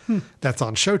Stiller. That's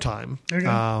on Showtime.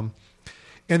 Okay.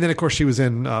 And then, of course, she was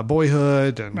in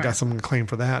Boyhood and got some acclaim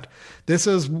for that. This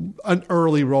is an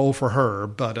early role for her,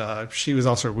 but she was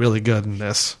also really good in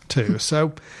this, too.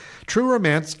 So, True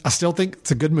Romance, I still think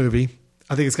it's a good movie.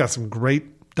 I think it's got some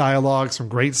great dialogue, some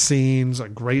great scenes, a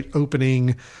great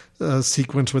opening,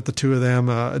 sequence with the two of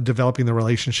them developing the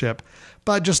relationship.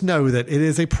 But just know that it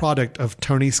is a product of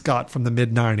Tony Scott from the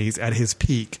mid-'90s at his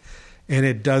peak. And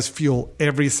it does fuel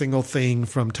every single thing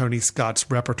from Tony Scott's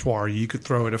repertoire you could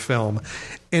throw at a film.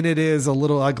 And it is a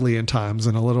little ugly in times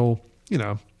and a little,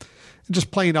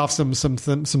 just playing off some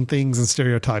things and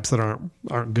stereotypes that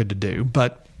aren't good to do.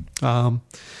 But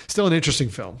still an interesting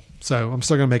film. So I'm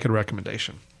still going to make it a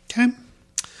recommendation. Okay.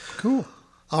 Cool.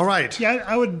 All right. Yeah,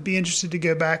 I would be interested to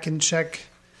go back and check,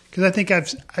 because I think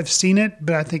I've seen it,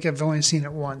 but I think I've only seen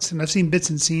it once, and I've seen bits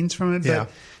and scenes from it.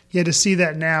 But to see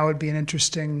that now would be an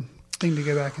interesting thing to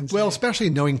go back and see. Well, especially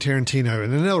knowing Tarantino,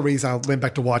 and another reason I went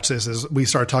back to watch this is we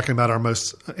started talking about our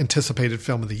most anticipated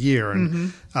film of the year,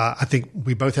 and I think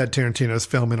we both had Tarantino's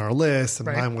film in our list, and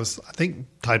mine was, I think,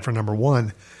 tied for number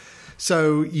one.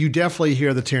 So you definitely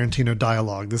hear the Tarantino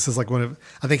dialogue. This is like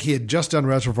I think he had just done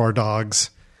Reservoir Dogs,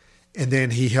 and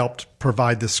then he helped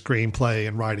provide the screenplay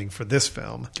and writing for this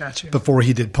film before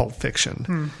he did Pulp Fiction.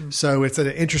 Mm-hmm. So it's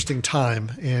an interesting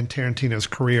time in Tarantino's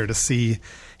career to see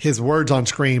his words on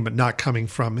screen, but not coming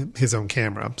from his own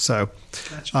camera. So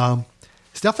it's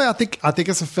definitely, I think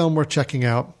it's a film worth checking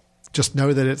out. Just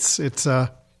know that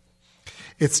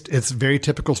it's very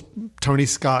typical Tony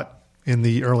Scott in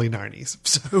the early 90s.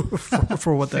 So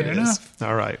for what that is. Enough.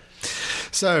 All right.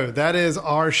 So that is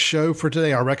our show for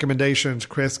today. Our recommendations.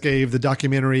 Chris gave the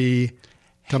documentary.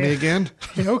 Tell me again.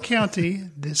 Hale County,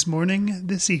 This Morning,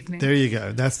 This Evening. There you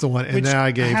go. That's the one. And now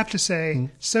I have to say,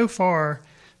 so far,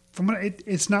 from what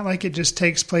it's not like it just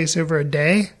takes place over a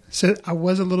day. So I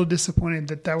was a little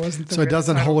disappointed that wasn't the So it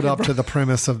doesn't hold up to the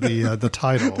premise of the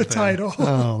title. The title.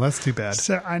 Oh, that's too bad.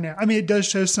 So I know. I mean, it does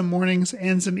show some mornings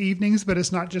and some evenings, but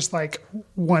it's not just like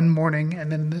one morning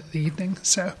and then the evening.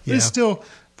 So it's still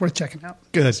worth checking out.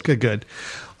 Good.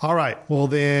 All right. Well,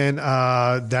 then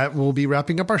that will be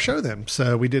wrapping up our show then.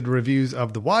 So we did reviews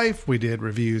of The Wife. We did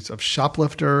reviews of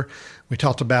Shoplifter. We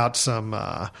talked about some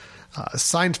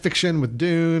science fiction with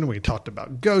Dune. We talked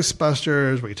about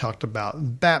Ghostbusters. We talked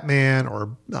about Batman,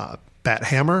 or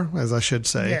Bathammer, as I should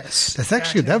say. Yes.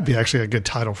 That would be actually a good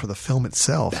title for the film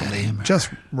itself. Bathammer.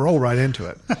 Just roll right into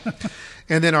it.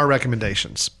 And then our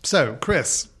recommendations. So,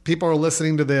 Chris, people are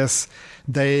listening to this.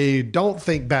 They don't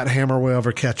think Bathammer will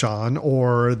ever catch on,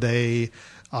 or they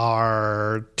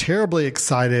are terribly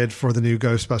excited for the new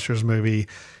Ghostbusters movie,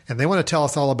 and they want to tell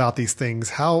us all about these things.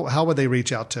 How would they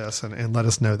reach out to us and let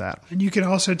us know that? And you can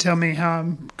also tell me how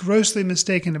I'm grossly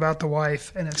mistaken about The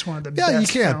Wife, and it's one of the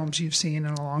best films you've seen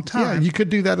in a long time. Yeah, you could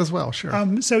do that as well, sure.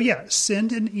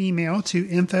 Send an email to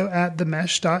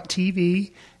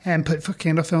info@themesh.tv and put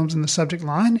Footcandle Films in the subject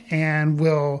line, and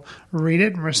we'll read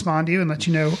it and respond to you and let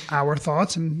you know our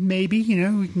thoughts. And maybe,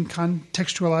 we can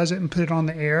contextualize it and put it on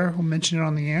the air. We'll mention it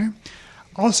on the air.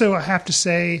 Also, I have to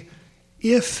say,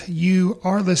 if you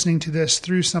are listening to this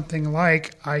through something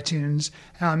like iTunes,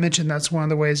 I mentioned that's one of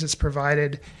the ways it's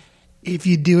provided. If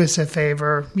you do us a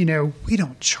favor, we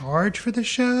don't charge for the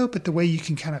show, but the way you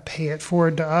can kind of pay it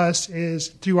forward to us is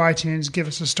through iTunes. Give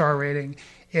us a star rating.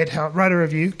 Write a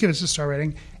review, give us a star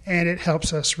rating, and it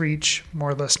helps us reach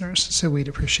more listeners. So we'd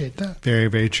appreciate that. Very,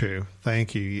 very true.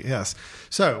 Thank you. Yes.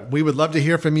 So we would love to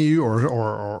hear from you,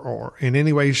 or in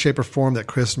any way, shape, or form that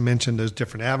Chris mentioned those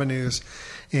different avenues.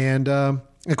 And of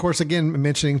course, again,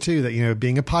 mentioning too that,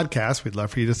 being a podcast, we'd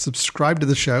love for you to subscribe to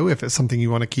the show if it's something you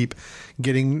want to keep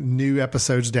getting new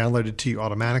episodes downloaded to you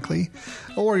automatically.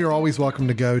 Or you're always welcome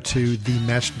to go to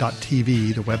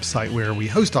themesh.tv, the website where we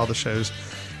host all the shows,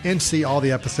 and see all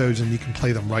the episodes, and you can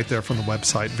play them right there from the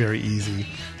website. Very easy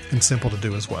and simple to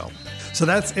do as well. So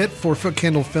that's it for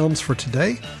Footcandle Films for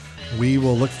today. We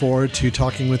will look forward to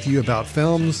talking with you about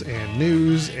films and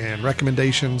news and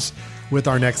recommendations with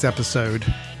our next episode.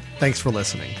 Thanks for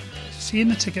listening. See you in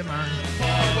the ticket line.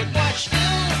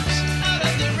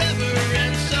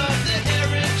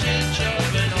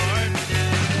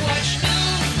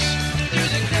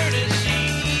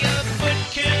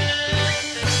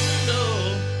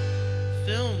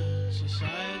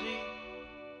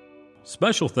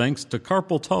 Special thanks to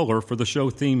Carpal Tuller for the show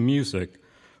theme music.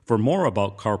 For more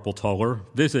about Carpal Tuller,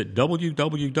 visit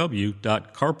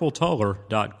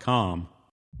www.carpaltuller.com.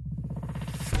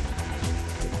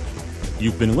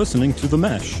 You've been listening to The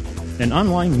Mesh, an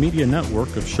online media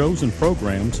network of shows and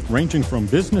programs ranging from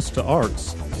business to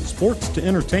arts, sports to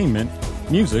entertainment,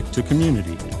 music to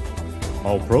community.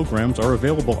 All programs are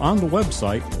available on the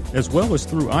website as well as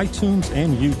through iTunes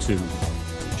and YouTube.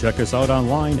 Check us out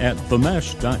online at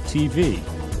themesh.tv.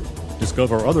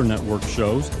 Discover other network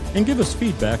shows and give us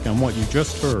feedback on what you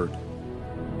just heard.